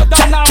é foda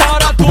na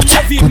hora do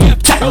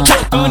movimento. Eu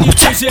botando e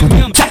tu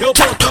gemendo, eu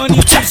botando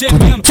e tu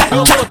gemendo,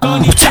 eu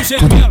botando e tu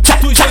gemendo,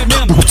 tu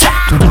gemendo.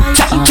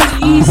 Ai, que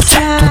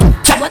delícia.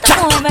 Bota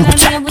com raiva na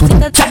minha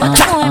buceta,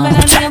 bota com raiva na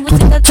minha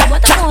buceta,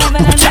 bota com raiva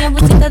na minha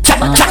buceta,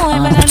 bota com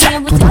raiva na minha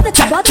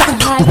buceta, bota com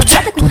raiva,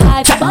 bota com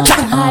raiva, bota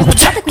com raiva,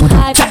 bota com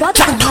raiva,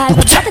 bota com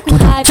raiva, bota com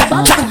raiva,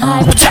 bota com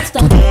raiva,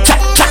 bota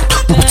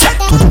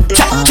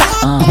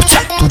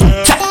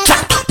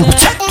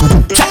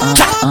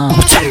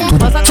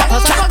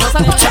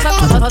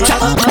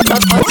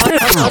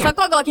Nossa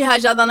cogola aqui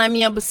rajada na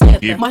minha buceta.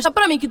 Mostra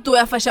pra mim que tu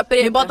é faixa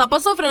preta. Me bota pra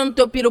sofrer no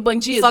teu piro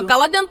bandido. Só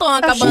cala dentão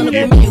acabando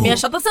comigo. Minha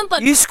chota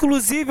sentando.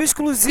 Exclusivo.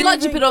 Fila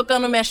de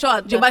pirocando minha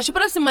chota. De baixo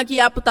pra cima que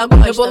a puta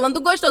gosta.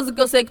 Rebolando gostoso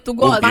que eu sei que tu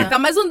gosta. Marca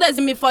mais um 10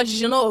 e me foge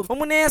de novo.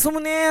 Vamos nessa.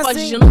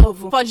 Foge de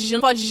novo. Foge de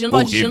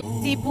novo.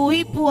 Tipo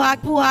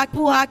ipuac, puac,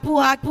 puac,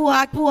 puac,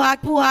 puac, puac,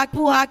 puac,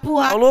 puac,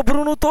 puac. Alô,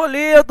 Bruno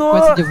Toledo.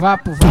 Coisa de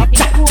vapo.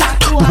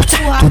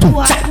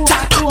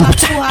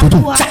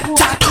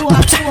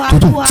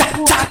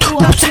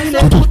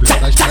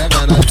 Nós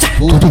pega, nós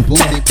empurra,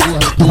 empurra, empurra,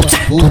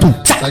 empurra.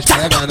 Nós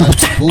pega,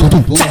 nós empurra,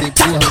 empurra,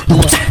 empurra,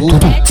 empurra,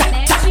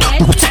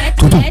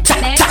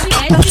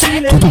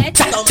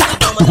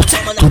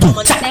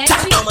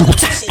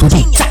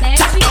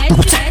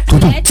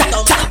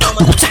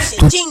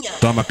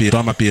 Toma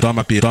piroma,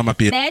 piroma, piroma,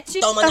 piroma.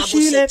 Toma na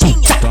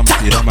bucetinha. Toma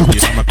piroma,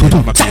 piroma,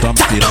 piroma,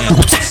 piroma, piranha.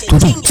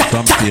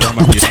 Toma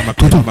piroma, piroma,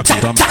 piroma,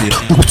 piroma,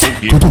 piranha.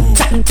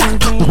 Então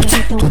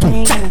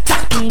venha,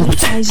 me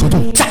faz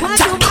gemer.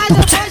 Quanto mais eu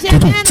vou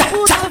gemendo, o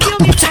novinho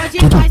me fode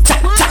mais.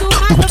 Quanto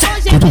mais eu vou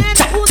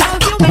gemendo, o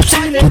novinho me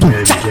fode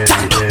mais.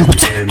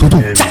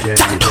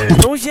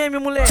 Não geme,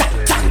 moleque.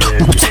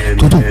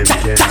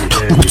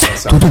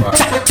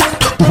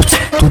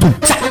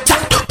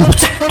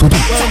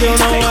 Quando eu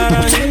não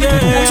era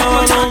ninguém,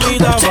 ela não me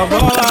dava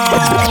bola.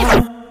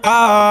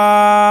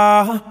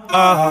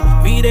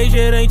 Virei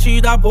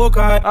gerente da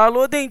boca.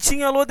 Alô,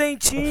 dentinho, alô,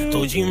 dentinho.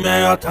 Tô de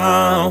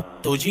meiotão,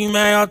 tô de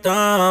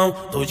meiotão,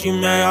 tô de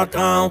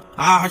meiotão.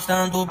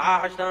 Arrastando.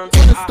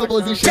 Esse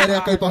tamborzinho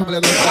xereca aí pra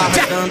mulher gostar.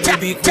 Arrastando o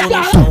bico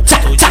no chão.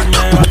 Tô de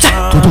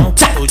meiotão,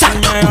 tô de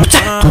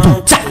meiotão,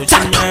 tô de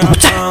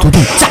meiotão.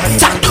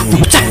 Arrastando o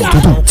bico no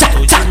chão.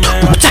 Tô de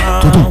meiotão,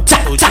 tô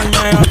de meiotão, tô de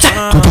meiotão.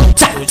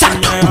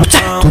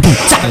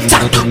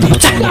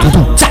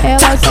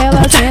 Ela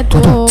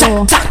sentou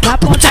na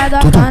ponta da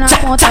cana, na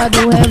ponta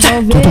do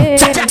revólver.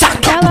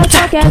 Ela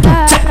só quer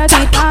dar pra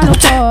quem tá no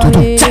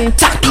corre.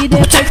 E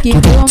depois que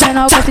viu o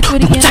menor com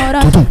cintura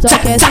ignorante, só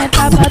quer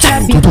sentar pra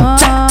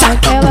traficante.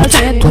 Ela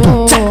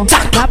sentou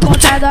na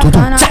ponta da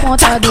cana, na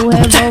ponta do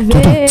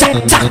revólver.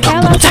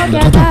 Ela só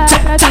quer dar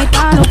pra quem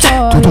tá no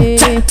corre.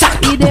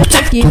 E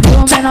depois que viu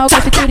o menor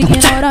com cintura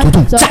ignorante,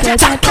 só quer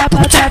sentar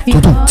pra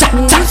traficante.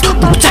 Me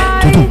desculpa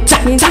pai,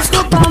 me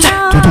desculpa mãe,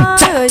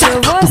 hoje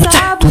eu vou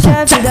sarar pro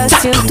chefe da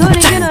cintura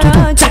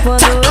ignorante.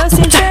 Quando eu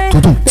sentei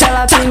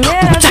pela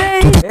primeira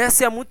vez,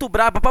 essa é muito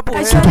braba, papo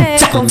reto. Apaixonei,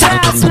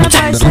 confesso, me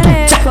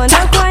apaixonei. Quando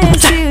eu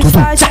conheci os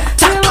faixas,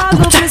 fui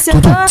logo pro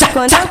setor.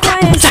 Quando eu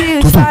conheci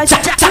os faixas,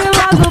 fui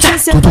logo pro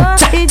setor.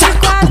 E de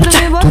 4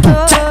 me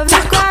botou, de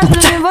 4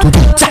 me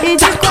botou, e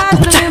de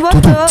 4 me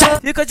botou.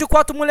 Fica de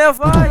 4, mulher,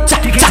 vai.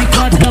 Fica de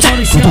 4, tá bom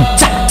no chão.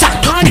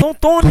 Não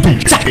tome.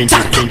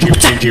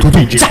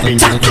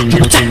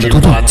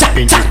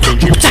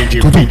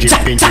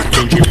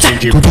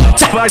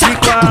 Vai de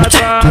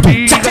 4,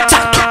 amiga.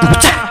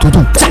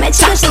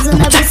 Mete gostoso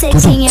na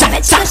bucetinha,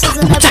 mete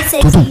gostoso na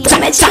bucetinha,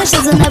 mete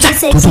gostoso na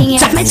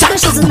bucetinha, mete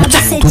gostoso na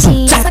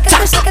bucetinha. Saca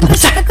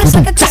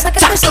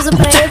gostoso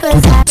pra eu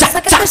gozar.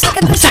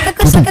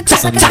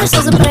 Saca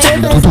gostoso pra eu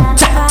gozar.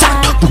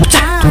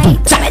 Vai,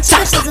 tu mete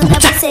gostoso na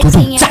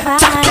bucetinha, vai,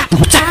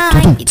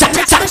 e tu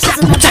mete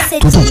gostoso na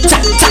bucetinha.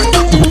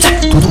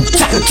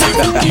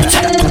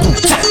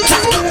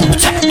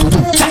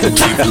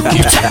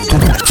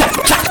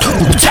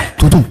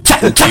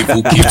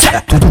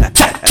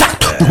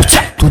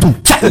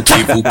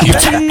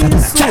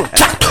 Isso.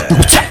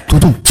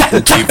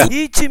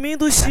 Ritminho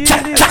do Chile.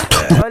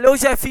 Valeu,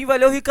 Jefinho,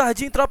 valeu,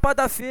 Ricardinho, tropa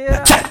da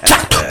feira.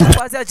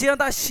 Rapaziadinha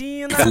da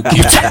China.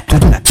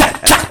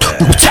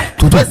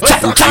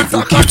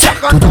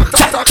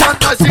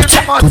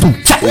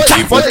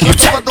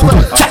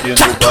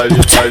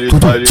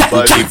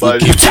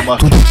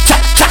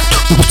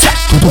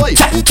 Oi,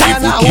 tá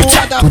na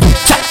rua da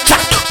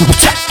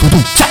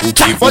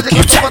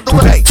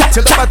vem,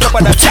 senta pra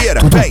tropa da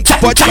feira, vem,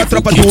 pode pra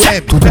tropa do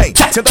M, vem,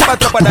 senta pra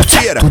tropa da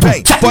feira,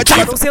 vem, pode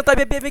pra. Não senta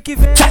bebê, vem que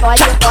vem.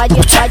 Pode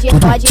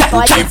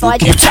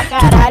pra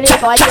caralho,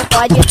 pode.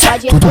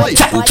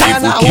 Tá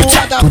na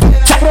rua da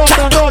feira.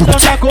 Brota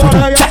na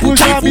Coreia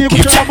pros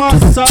amigos de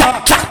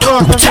amassar.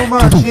 Brota no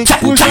Martins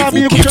pros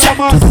amigos de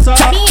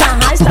amassar. Me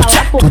arrasta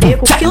lá pro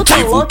beco que eu tô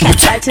louca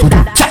pra te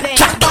dar. Vem,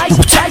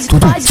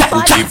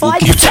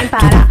 pode sem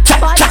parar.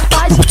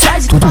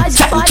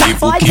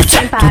 Pode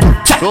sem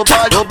parar. No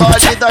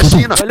baile da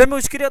China. Olha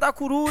meus cria da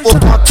coruja.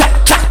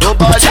 No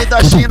baile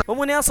da China.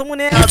 Vamos nessa.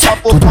 Essa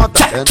por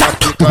conta é na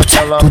pica que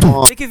ela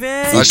monta. Vem que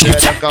vem. A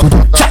xereca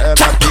ponta é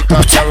na pica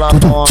que ela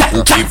monta.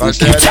 A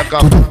xereca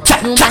ponta.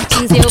 No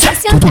Martins eu vou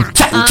sentar.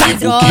 Ai,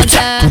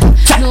 droga.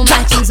 No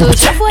Martins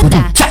hoje eu vou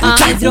dar.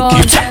 Ai, droga.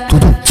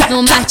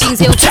 No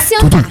Martins eu vou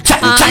sentar.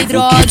 Ai,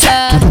 droga.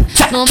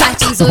 No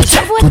Martins hoje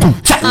eu vou dar.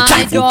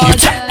 Ai,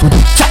 droga.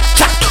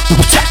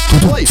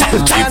 Oi,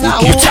 é na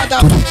rua da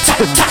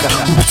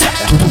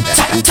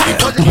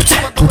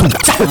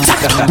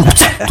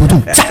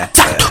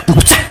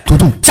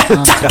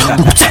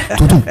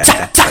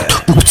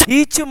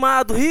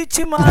Ritmado.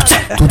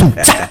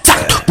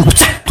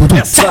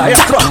 Essa é a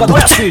tropa do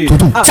S.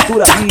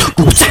 Atura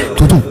Ricos.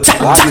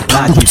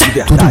 Qualidade de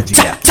verdade.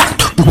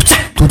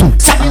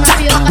 Sobe na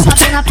piroca,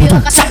 desce na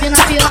piroca, fica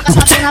na piroca,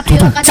 senta na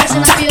piroca,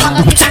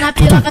 sobe na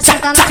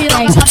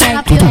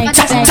piroca,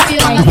 desce na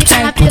piroca, fica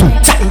na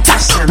piroca.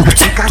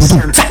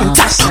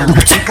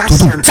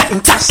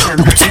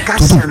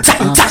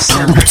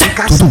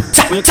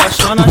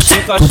 Encaixona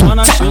xereca.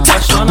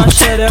 Encaixona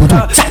xereca.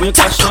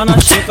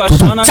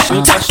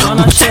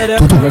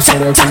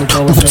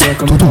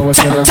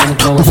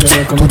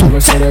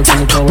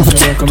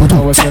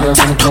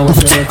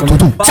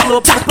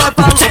 Falou pro pai,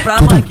 falou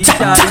pra mãe que já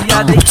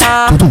ia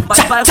deitar. Mas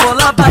vai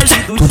rolar baile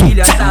do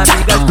Chile, as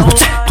amigas tão lá.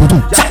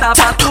 Já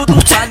tava tudo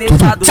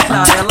planejado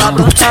pra ela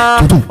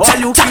brotar.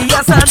 Olha o que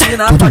essa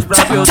mina faz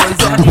pra ver o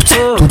 2R de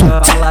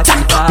toca. Fala que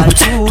vai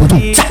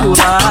dormir,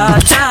 pular a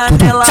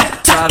janela.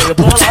 Pra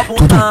rebolar o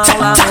bundão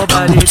lá no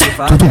baile de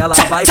favela.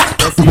 Vai,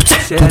 desce com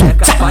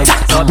xereca, vai,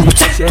 sobe com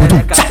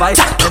xereca, vai,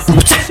 desce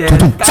com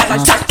xereca,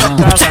 arrasta,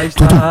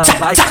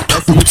 vai,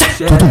 desce com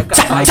xereca,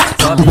 vai,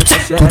 sobe com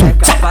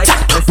xereca, vai,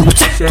 desce com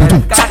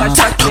xereca,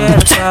 arrasta.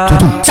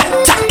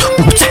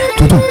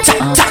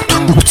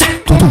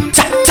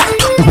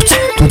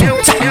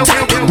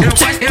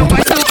 Eu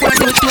gosto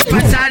quando tu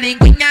passa a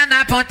linguinha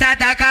na ponta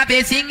da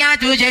cabecinha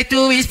do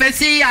jeito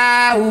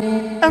especial.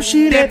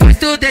 Depois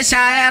tu deixa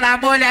ela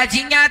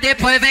molhadinha,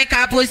 depois vem com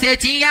a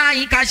bucetinha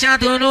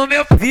encaixando no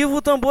meu. Viva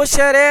o tambor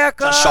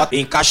xereca.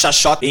 Encaixa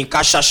shot.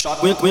 Encaixona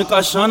xereca.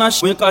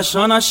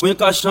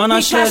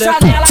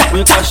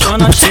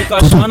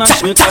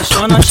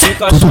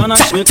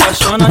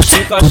 Encaixona.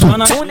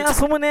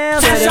 Vamos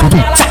nessa.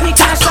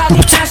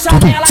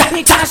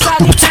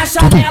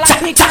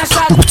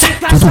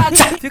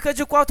 Fica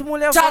de quatro,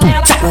 mulher.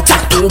 Bota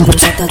tudo.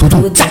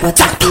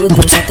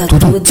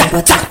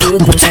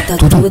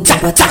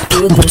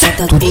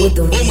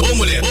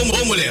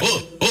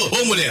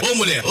 Ô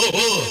mulher,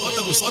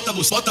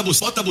 bota a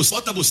buceta pra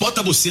rua. Bota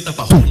a buceta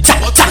pra rua.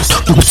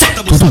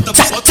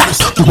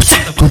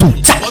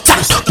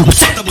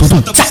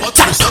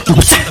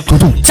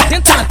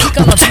 Senta na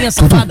pica novinha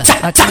safada,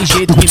 daquele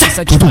jeito que me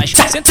satisfaz.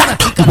 Senta na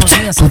pica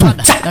novinha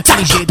safada,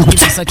 daquele jeito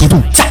que me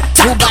satisfaz.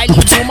 No baile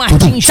do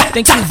Martins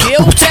tem que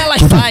ver o que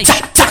elas faz.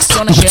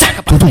 Flexiona a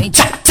xereca pra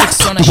frente,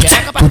 flexiona a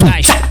xereca pra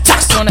trás.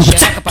 Flexiona a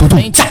xereca pra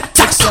frente,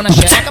 flexiona a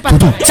xereca pra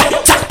trás.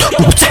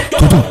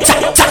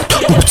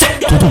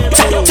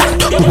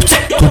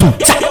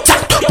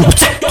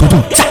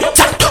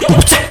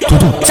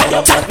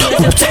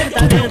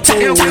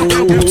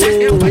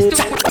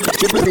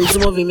 Eu fiz o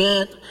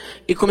movimento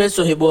e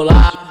começou a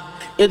rebolar.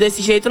 Eu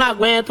desse jeito não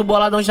aguento, o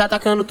boladão já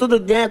tacando tudo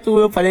dentro.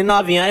 Eu falei,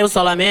 novinha, eu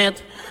só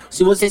lamento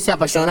se você se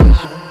apaixonar.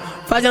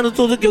 Fazendo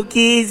tudo que eu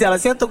quis, ela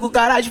sentou com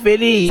cara de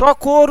feliz. Só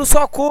couro.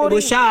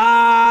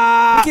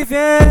 Puxar que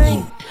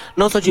vem.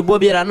 Não sou de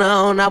bobeira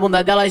não, na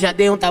bunda dela já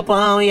dei um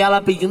tapão. E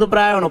ela pedindo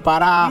pra eu não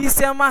parar.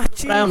 Isso é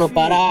Martins. Pra eu não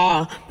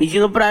parar,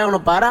 pedindo pra eu não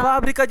parar.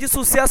 Fábrica de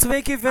sucesso,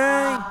 vem que vem.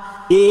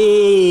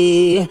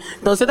 E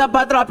então cê dá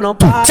pra tropa, não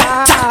para.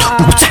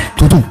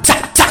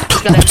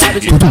 Os caras sabem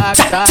de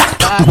tac.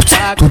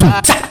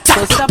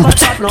 Então cê dá pra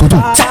tropa, não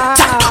para.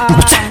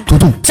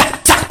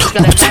 Os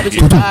caras sabem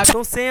de tac.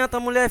 Então senta,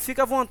 mulher,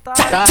 fica à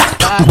vontade.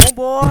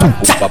 Vambora.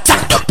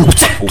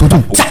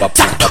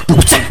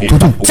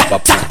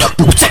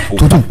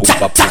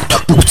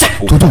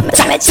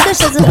 Mete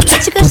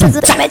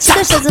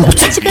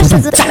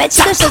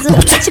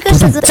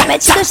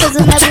gostoso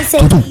na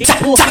buceta.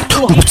 Empurra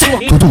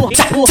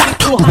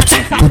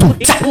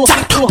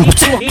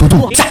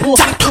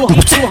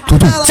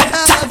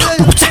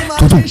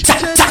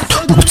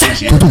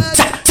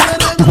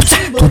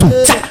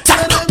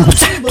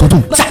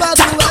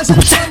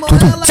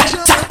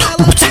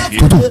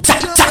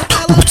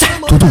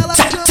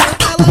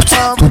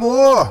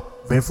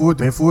vem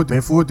fuder com o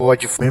trem.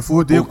 Pode, vem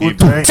fuder com o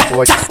trem. Vem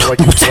fuder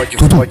com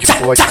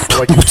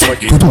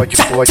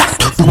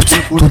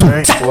o trem.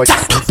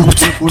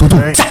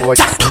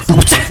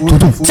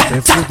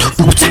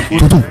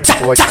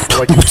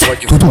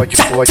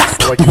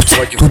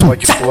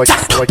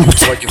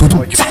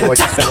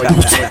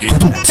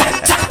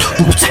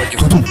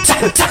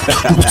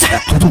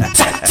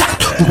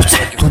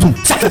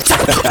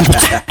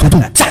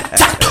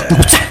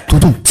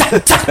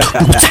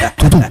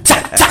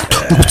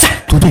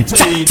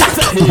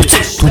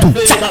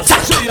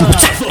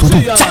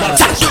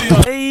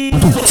 Ei,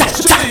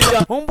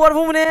 vambora,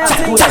 vamos nessa,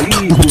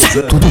 hein?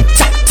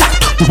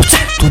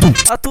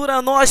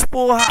 Atura nós,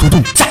 porra.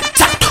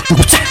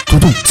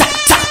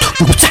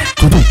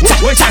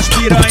 Hoje as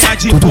piranha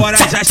de fora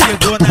já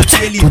chegou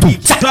naquele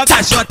pique.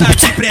 Joga Jota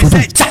de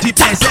presente, de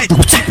presente,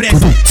 de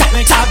presente.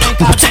 Vem cá, vem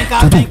cá, vem cá,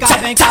 vem cá,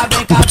 vem cá,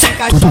 vem cá, vem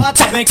cá,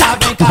 Jota. Vem cá,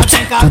 vem cá,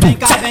 vem cá, vem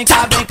cá, vem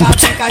cá, vem cá,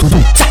 vem cá,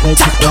 Jota.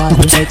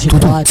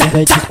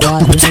 Vai de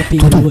quatro no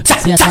peru.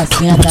 Senta,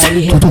 senta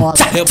e rebola.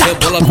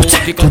 Rebola com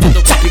o pica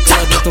dentro, com o pica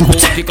lá dentro, com o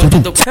pica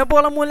dentro.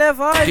 Rebola, mulher,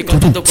 vai. Fica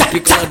dentro, com o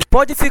pica lá dentro.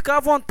 Pode ficar à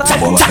vontade.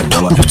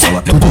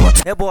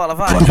 Rebola,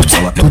 vai.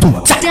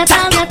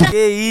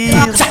 Que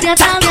isso?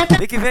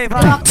 Vem que vem,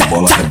 vai.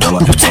 Rebola na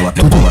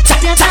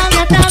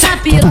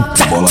piroca.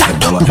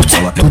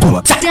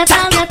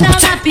 Rebola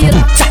na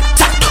piroca.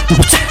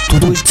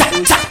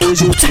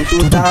 Hoje o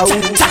tudo tá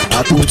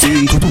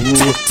acordei de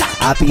boa,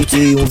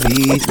 apitei um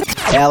vídeo,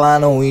 ela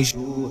não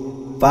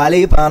enjoa.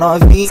 Falei pra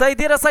novinha,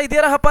 saideira,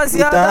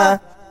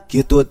 rapaziada,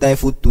 que tu tem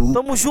futuro.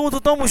 Tamo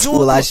junto.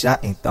 Esculachar,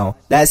 então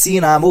desce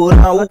na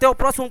moral. Até o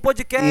próximo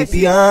podcast. E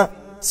pian,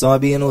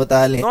 sobe no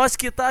talento. Nós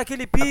que tá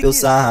aquele pique. Eu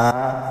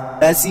sarrar,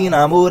 desce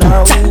na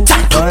moral.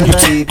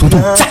 Anda e pian,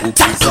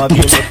 sobe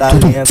no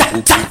talento.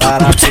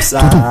 Para pro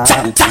sarrar,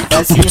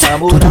 desce na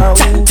moral.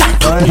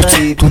 Anda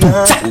e pian,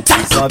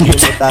 sobe no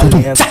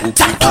talento.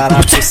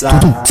 Para pro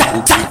sarrar.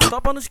 Só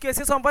pra não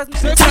esquecer, só mais no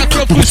Sempre que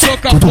eu fui seu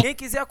capô. Quem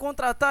quiser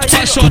contratar aí,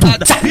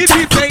 apaixonada, e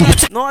vem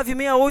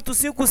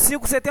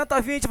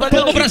 968557020. Valeu.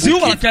 Todo no Brasil,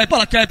 ela quer.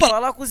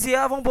 Falar com o Zé,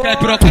 vambora. Quer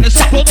piroca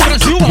nesse pão no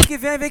Brasil, Vem que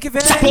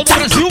vem. Pão no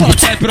Brasil, ela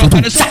quer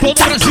piroca nesse pão no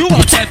Brasil,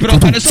 ela quer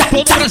piroca nesse pão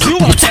no Brasil,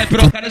 ela quer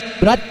piroca nesse.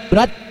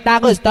 Brota, tá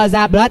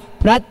gostosa, brota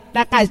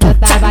na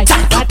casota, vai.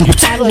 Brota,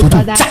 tá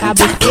gostosa, com a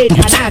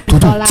buceta na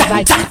pistola,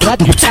 vai.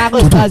 Brota, tá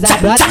gostosa,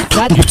 brota na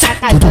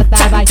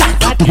casota, vai.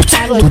 Brota,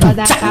 tá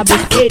gostosa, com a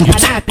buceta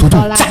na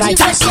pistola, vai. Se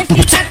você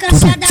ficar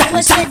cansada,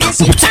 você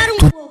desce para um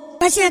pouco.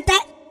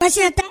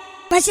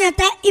 Vai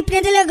sentar e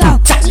prende legal.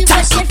 Se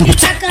você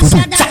ficar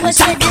cansada,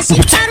 você desce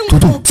para um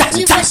pouco.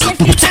 Se você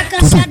ficar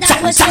cansada,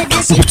 você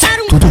desce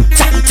para um pouco.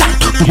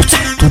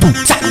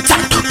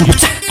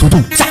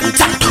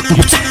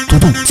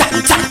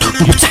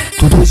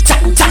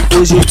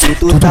 Hoje o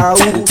tudo tá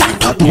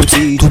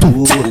acordei de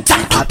boa,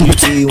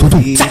 apitei um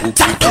vídeo,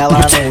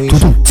 ela não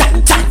enjoa.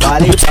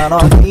 Falei pra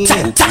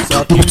novinha,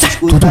 só tu me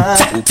escutar,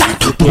 que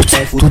tu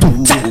tem futuro,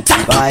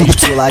 vai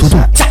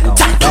esculachar. Então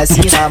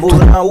desce na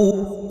moral,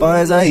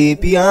 panza e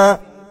pian,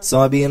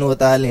 sobe no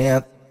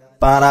talento.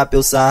 Para pra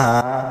eu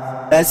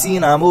sarrar, desce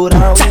na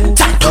moral.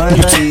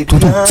 Panza e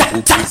pian,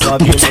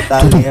 sobe no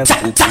talento.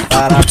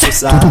 Para pra eu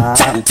sarrar,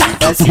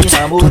 desce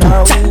na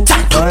moral.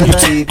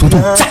 Panza e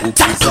pian,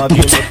 sobe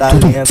no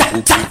talento.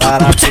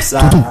 Para pra eu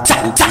sarrar.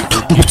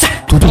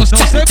 Não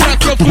sei pra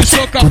que eu fui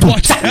seu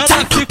capote,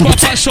 ela ficou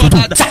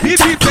apaixonada e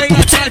vem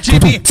atrás de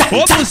mim.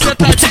 Ô você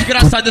tá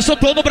desgraçada, eu sou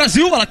pão no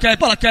Brasil, ela quer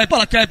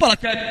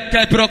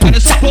piroca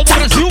nesse pão no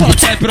Brasil, ela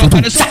quer piroca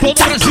nesse pão no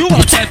Brasil,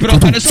 ela quer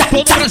piroca nesse pão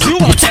no Brasil,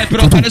 ela quer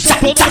piroca nesse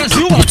pão no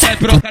Brasil, ela quer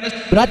piroca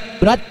nesse.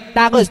 Brota,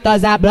 tá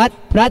gostosa, brota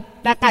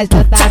na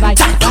casota, vai.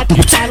 Brota, tá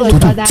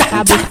gostosa, com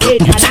a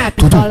buceta na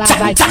pistola,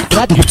 vai.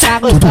 Brota, tá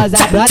gostosa,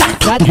 brota na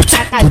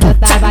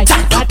casota, vai.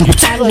 Brota,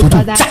 tá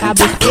gostosa, com a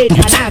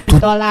buceta na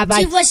pistola,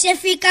 vai. Se você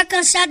ficar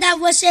cansada,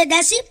 você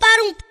desce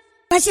para um.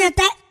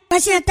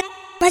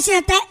 Vai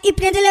sentar e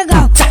prende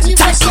legal. Se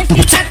você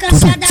ficar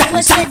cansada,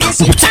 você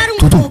desce para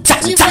um pouco.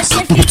 Se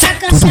você ficar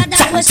cansada,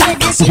 você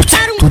desce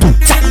para um pouco.